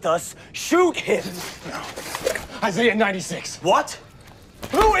games with us. Shoot him! Isaiah 96. What?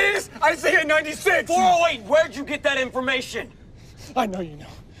 Who is Isaiah 96? 408, where'd you get that information? I know you know.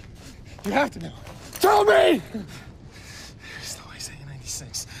 You have to know. Tell me! There's no Isaiah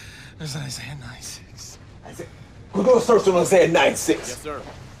 96. There's an Isaiah 96. We're gonna search on Isaiah 96. Yes, sir.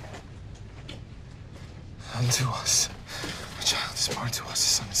 Unto us, a child is born to us,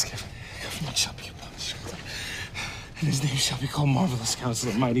 a son is given. The government shall be upon his shoulder, and his name shall be called Marvelous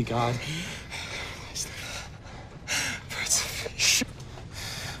Counselor, Mighty God.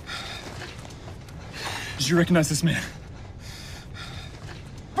 Did you recognize this man?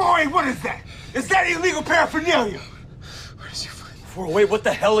 Boy, what is that? Is that illegal paraphernalia? Where did you find him? 408, what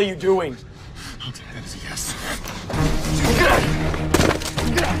the hell are you doing? I'll take that as a yes.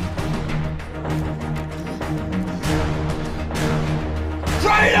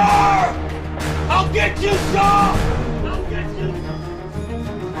 Traitor! I'll get you, son! I'll get you!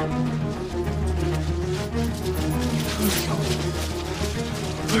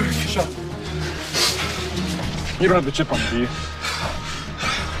 Shut up. You don't have the chip on me, do you?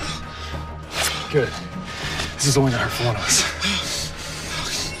 Good. This is only gonna hurt for one of us.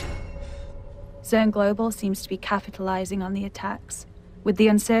 Zone Global seems to be capitalizing on the attacks. With the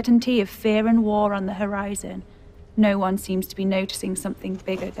uncertainty of fear and war on the horizon, no one seems to be noticing something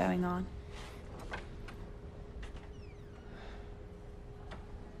bigger going on.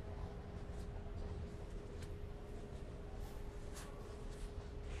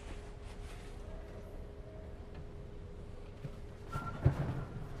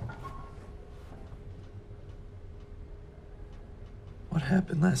 What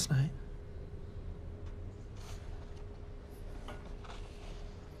happened last night?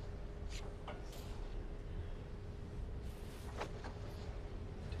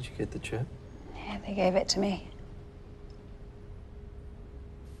 Did you get the chip? Yeah, they gave it to me.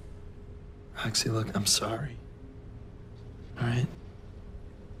 Roxy, look, I'm sorry. All right?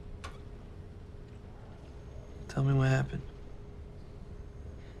 Tell me what happened.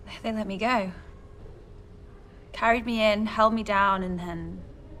 They let me go. Carried me in, held me down, and then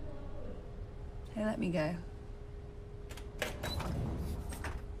they let me go.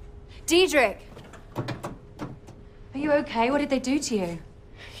 Diedrich! Are you okay? What did they do to you?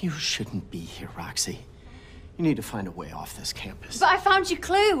 You shouldn't be here, Roxy. You need to find a way off this campus. But I found your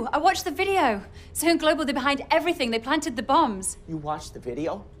clue. I watched the video. Zone Global, they're behind everything. They planted the bombs. You watched the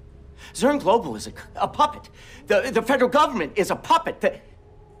video? Zern Global is a puppet. The federal government is a puppet.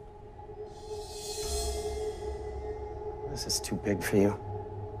 This is too big for you.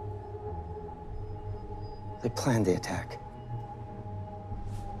 They planned the attack.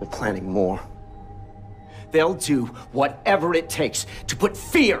 They're planning more. They'll do whatever it takes to put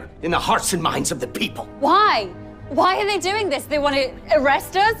fear in the hearts and minds of the people. Why? Why are they doing this? They want to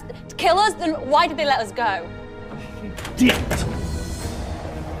arrest us? Kill us? Then why did they let us go? Damn it!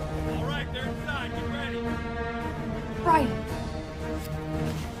 All right, they're inside. Get ready. Brian.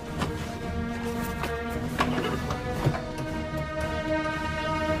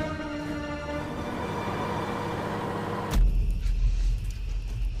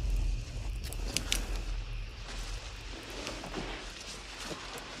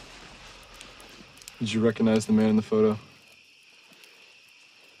 Did you recognize the man in the photo?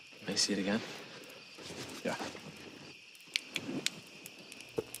 May I see it again? Yeah.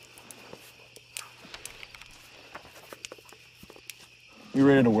 We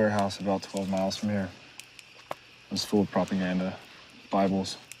raided a warehouse about 12 miles from here. It was full of propaganda,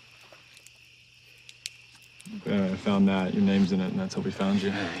 Bibles. I found that. Your name's in it, and that's how we found you.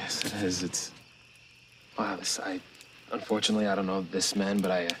 Yeah, yes, it is. It's... Wow, unfortunately, I don't know this man, but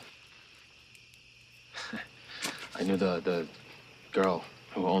I knew the girl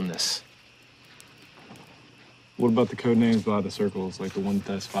who owned this. What about the code names by the circles, like the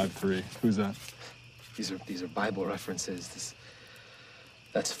 1-53? Who's that? These are Bible references.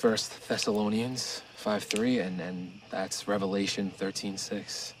 That's 1 Thessalonians 5:3, and that's Revelation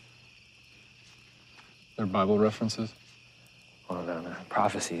 13:6. They're Bible references? Well, they're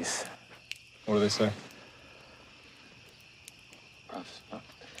prophecies. What do they say?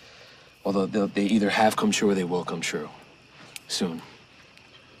 Well, they either have come true or they will come true. Soon.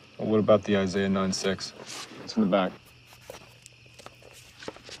 Well, what about the Isaiah 9:6? It's in the back.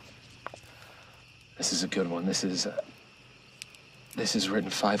 This is a good one. This is written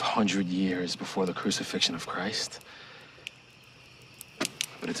 500 years before the crucifixion of Christ.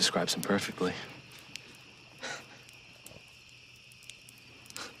 But it describes him perfectly.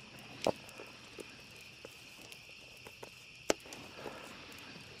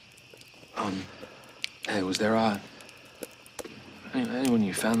 Hey, was there anyone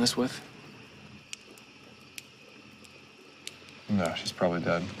you found this with? No, she's probably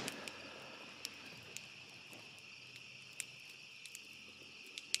dead.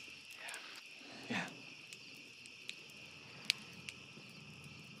 Yeah.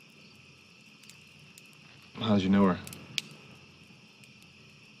 How did you know her?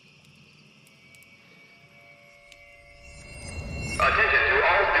 Attention to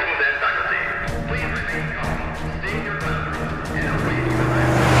all students and faculty. Please remain calm, stay in your classrooms, and await the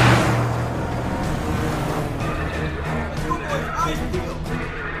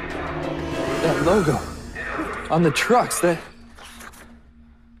That logo on the trucks, that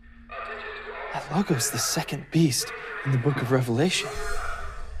logo's the second beast in the book of Revelation.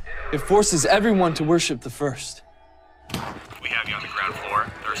 It forces everyone to worship the first. We have you on the ground floor.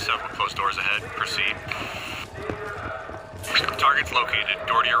 There are several closed doors ahead. Proceed. Target's located.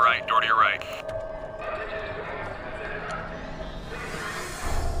 Door to your right. Door to your right.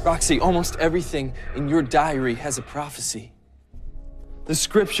 Roxy, almost everything in your diary has a prophecy. The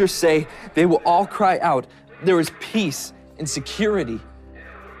scriptures say they will all cry out, there is peace and security.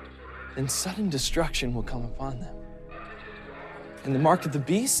 Then sudden destruction will come upon them. And the mark of the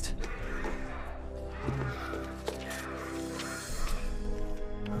beast?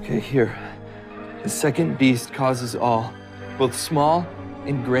 Okay, here. The second beast causes all, both small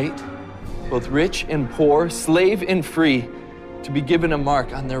and great, both rich and poor, slave and free, to be given a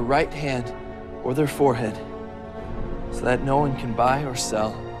mark on their right hand or their forehead, so that no one can buy or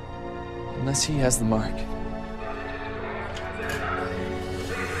sell unless he has the mark.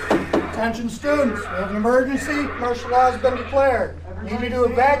 Attention students, we have an emergency. Martial law has been declared. You need to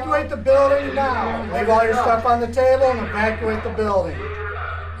evacuate the building now. Leave all your stuff on the table and evacuate the building.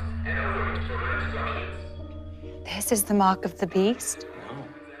 This is the mark of the beast? No.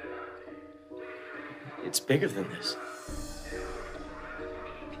 It's bigger than this.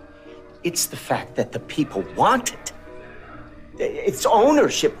 It's the fact that the people want it. It's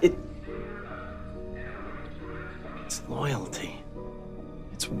ownership. It's loyalty.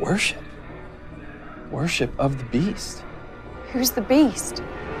 It's worship. Worship of the beast. Who's the beast?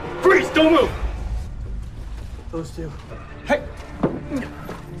 Freeze! Don't move! Those two. Hey!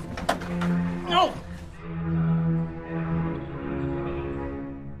 No!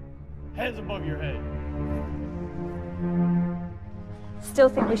 Hands above your head. Still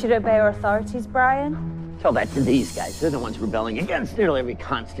think we should obey our authorities, Brian? Tell that to these guys. They're the ones rebelling against nearly every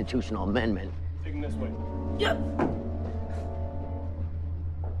constitutional amendment. Take them this way. Yep.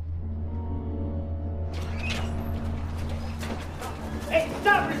 Hey,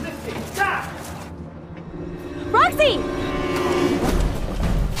 stop resisting! Stop! Roxy!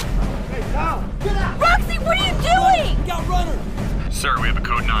 Hey, down! Get out! Roxy, what are you doing? Got runner! Sir, we have a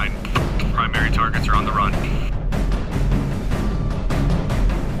code 9. Primary targets are on the run.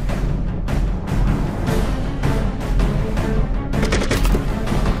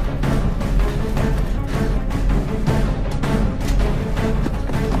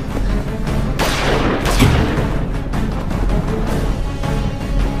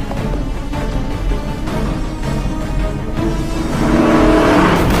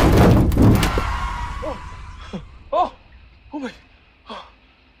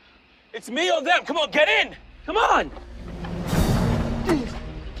 It's me or them. Come on, get in. Come on.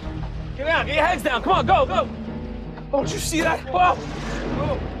 Get out. Get your heads down. Come on, go, go. Oh, did you see that? Oh,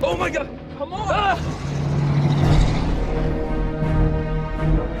 oh my God. Come on. Ah.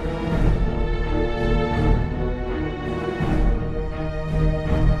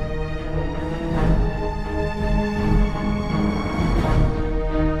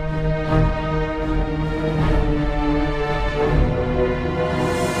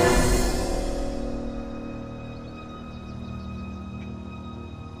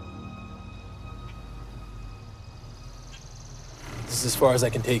 This is as far as I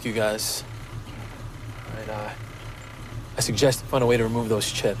can take you guys. All right, I suggest you find a way to remove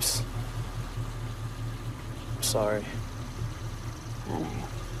those chips. I'm sorry.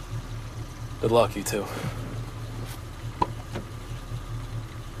 Good luck, you two.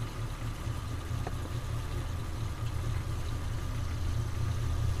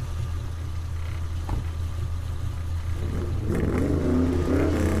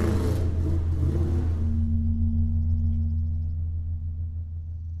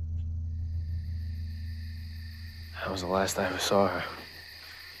 That was the last I ever saw her.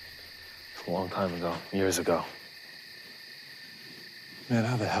 It's a long time ago, years ago. Man,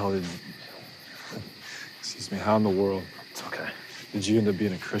 how the hell did... Excuse me, how in the world... It's okay. Did you end up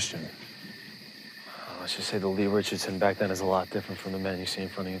being a Christian? Let's just say the Lee Richardson back then is a lot different from the man you see in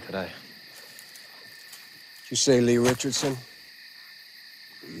front of you today. You say Lee Richardson?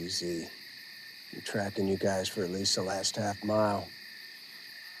 Easy. Been tracking you guys for at least the last half mile.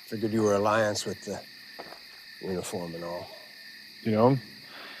 Figured you were alliance with the uniform and all. You know him?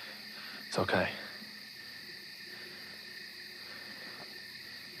 It's okay.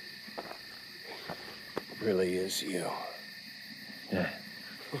 Really is you. Yeah.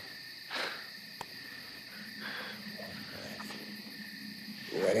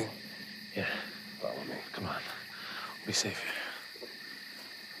 You ready? Yeah. Follow me. Come on. We'll be safe here.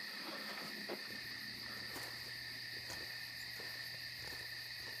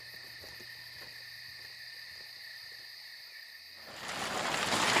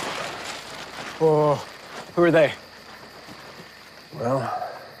 Whoa. Who are they?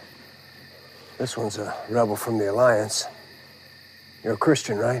 Well, this one's a rebel from the Alliance. You're a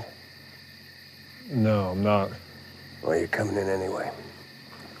Christian, right? No, I'm not. Well, you're coming in anyway.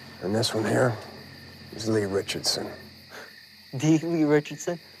 And this one here is Lee Richardson. D. Lee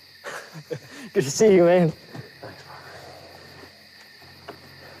Richardson? Good to see you, man.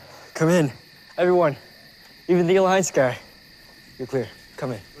 Come in. Everyone. Even the Alliance guy. You're clear.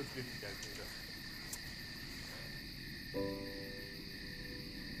 Come in.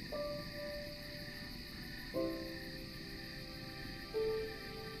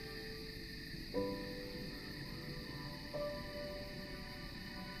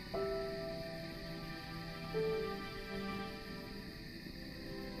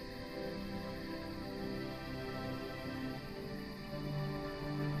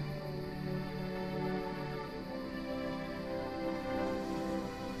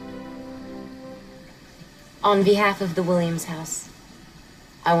 On behalf of the Williams house,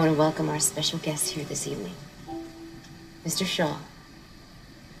 I want to welcome our special guest here this evening, Mr. Shaw,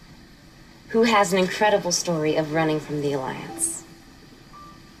 who has an incredible story of running from the Alliance.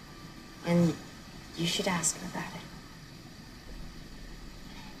 And you should ask him about it.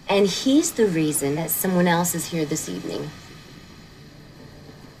 And he's the reason that someone else is here this evening.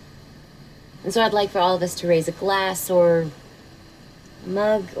 And so I'd like for all of us to raise a glass or a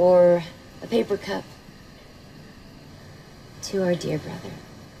mug or a paper cup to our dear brother,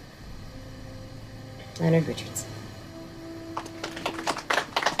 Leonard Richardson,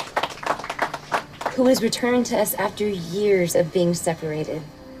 who has returned to us after years of being separated.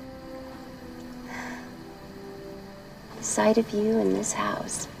 The sight of you in this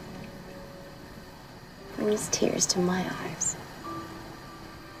house brings tears to my eyes.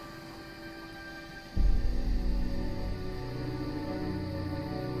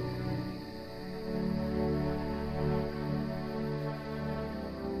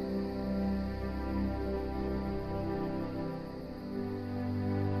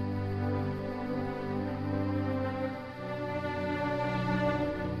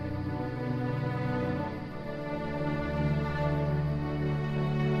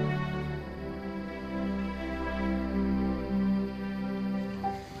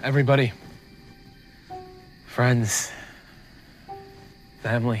 Everybody, friends,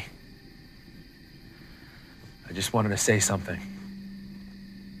 family, I just wanted to say something.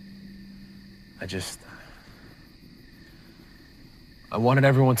 I wanted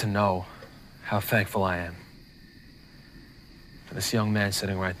everyone to know how thankful I am for this young man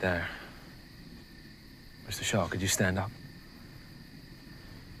sitting right there. Mr. Shaw, could you stand up?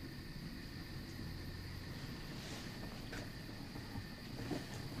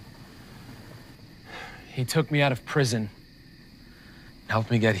 He took me out of prison,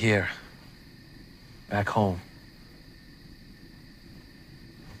 helped me get here, back home.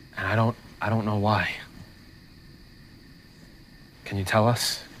 And I don't know why. Can you tell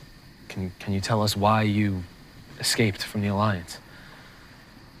us? Can you tell us why you escaped from the Alliance?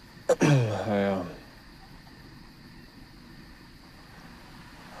 I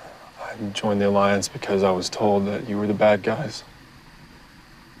joined the Alliance because I was told that you were the bad guys.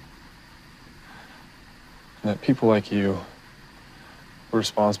 And that people like you were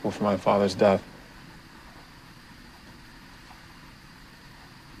responsible for my father's death.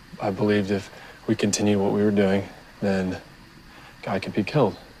 I believed if we continued what we were doing, then Guy could be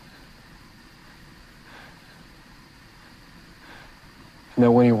killed. And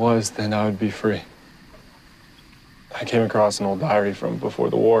that when he was, then I would be free. I came across an old diary from before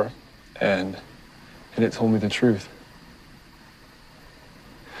the war, and it told me the truth.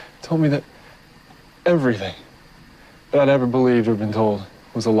 It told me that everything that I'd ever believed or been told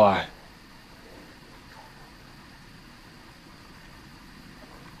was a lie.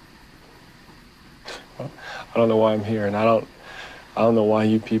 Well, I don't know why I'm here, and I don't know why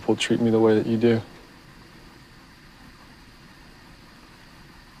you people treat me the way that you do.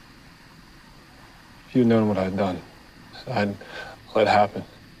 If you'd known what I'd done, I'd let it happen.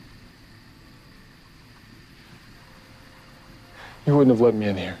 You wouldn't have let me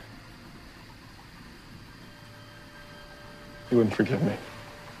in here. You wouldn't forgive me.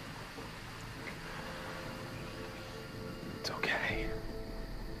 It's okay.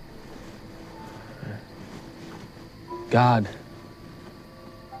 God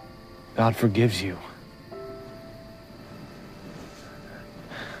forgives you.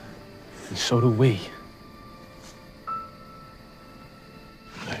 And so do we.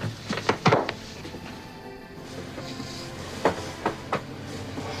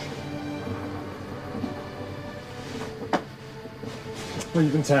 Oh,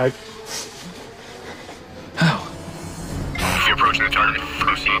 you've been tagged. If you're approaching the target,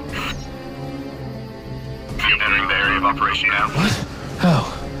 proceed. You're entering the area of operation now. What? How?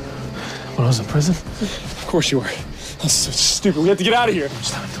 When I was in prison? Of course you were. That's so stupid. We have to get out of here.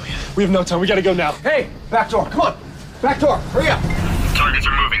 We have no time. We gotta go now. Hey, back door. Come on. Back door. Hurry up. Targets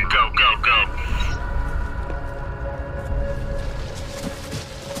are moving. Go, go, go.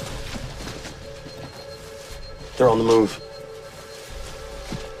 They're on the move.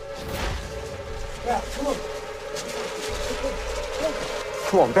 Yeah, come on.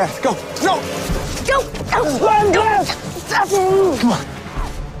 Come on, Beth, go. No! Go! Come on, go! Come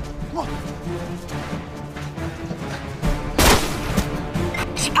on.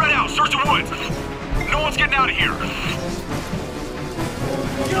 Spread out. Search the woods. No one's getting out of here.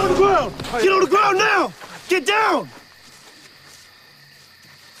 Get on the ground! Get on the ground now! Get down!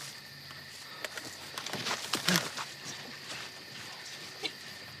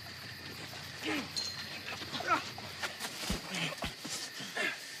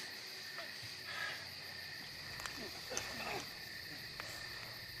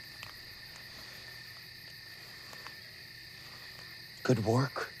 Good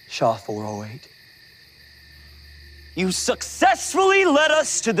work, Shaw 408. You successfully led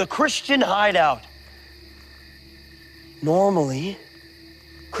us to the Christian hideout. Normally,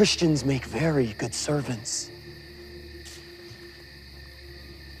 Christians make very good servants.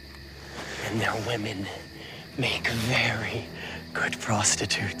 And their women make very good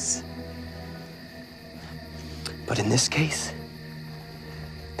prostitutes. But in this case,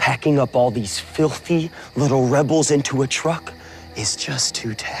 packing up all these filthy little rebels into a truck is just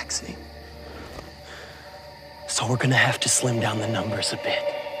too taxing. So we're gonna have to slim down the numbers a bit.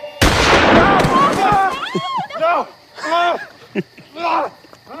 No!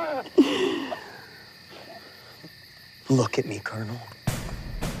 Look at me, Colonel.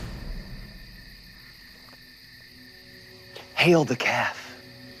 Hail the calf.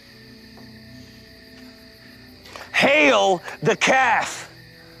 Hail the calf!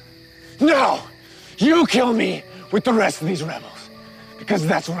 No! You kill me with the rest of these rebels, because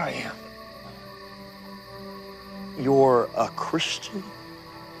that's what I am. You're a Christian?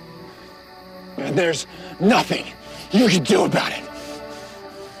 And there's nothing you can do about it.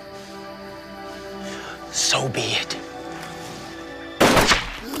 So be it.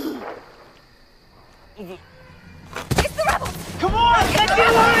 It's the rebels! Come on! Get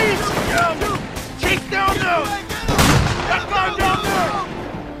down! Take down those! That guy down there!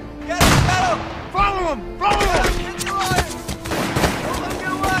 Get him! Follow him! Follow him! Get the rider! Don't let him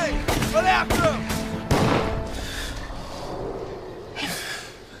get away! Run after him!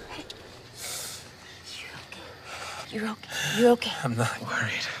 You're okay. You're okay. I'm not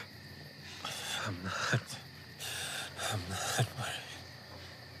worried. I'm not worried.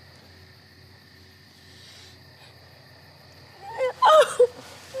 Oh,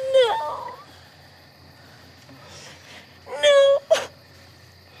 no. No.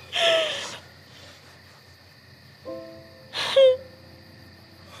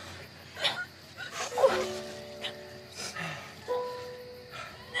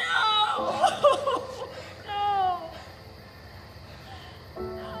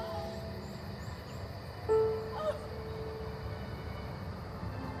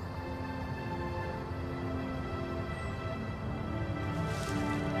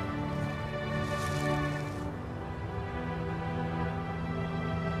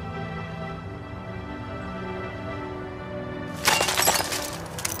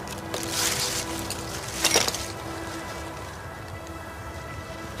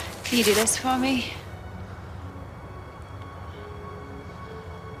 Can you do this for me?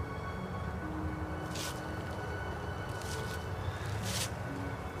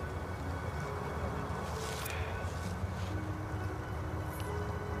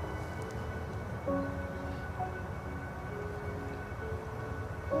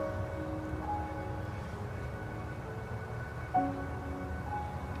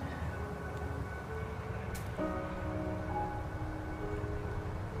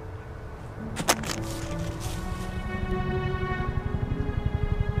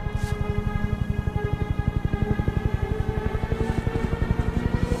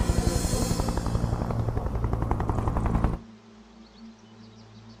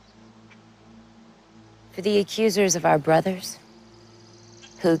 For the accusers of our brothers,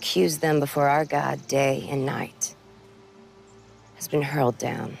 who accuse them before our God day and night, has been hurled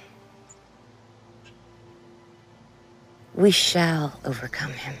down. We shall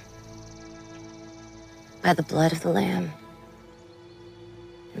overcome him by the blood of the Lamb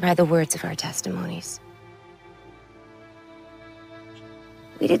and by the words of our testimonies.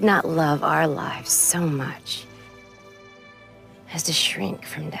 We did not love our lives so much as to shrink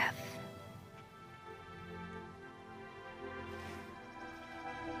from death.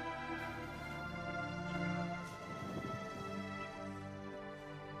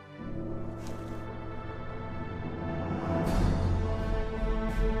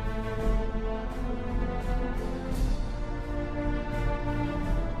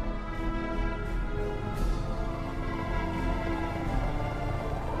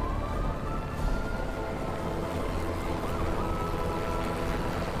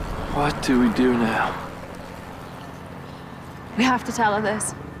 What do we do now? We have to tell her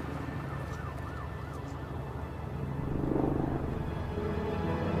this.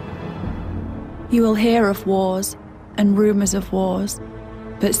 You will hear of wars and rumors of wars,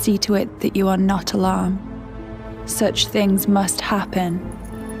 but see to it that you are not alarmed. Such things must happen,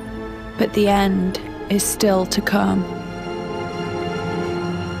 but the end is still to come.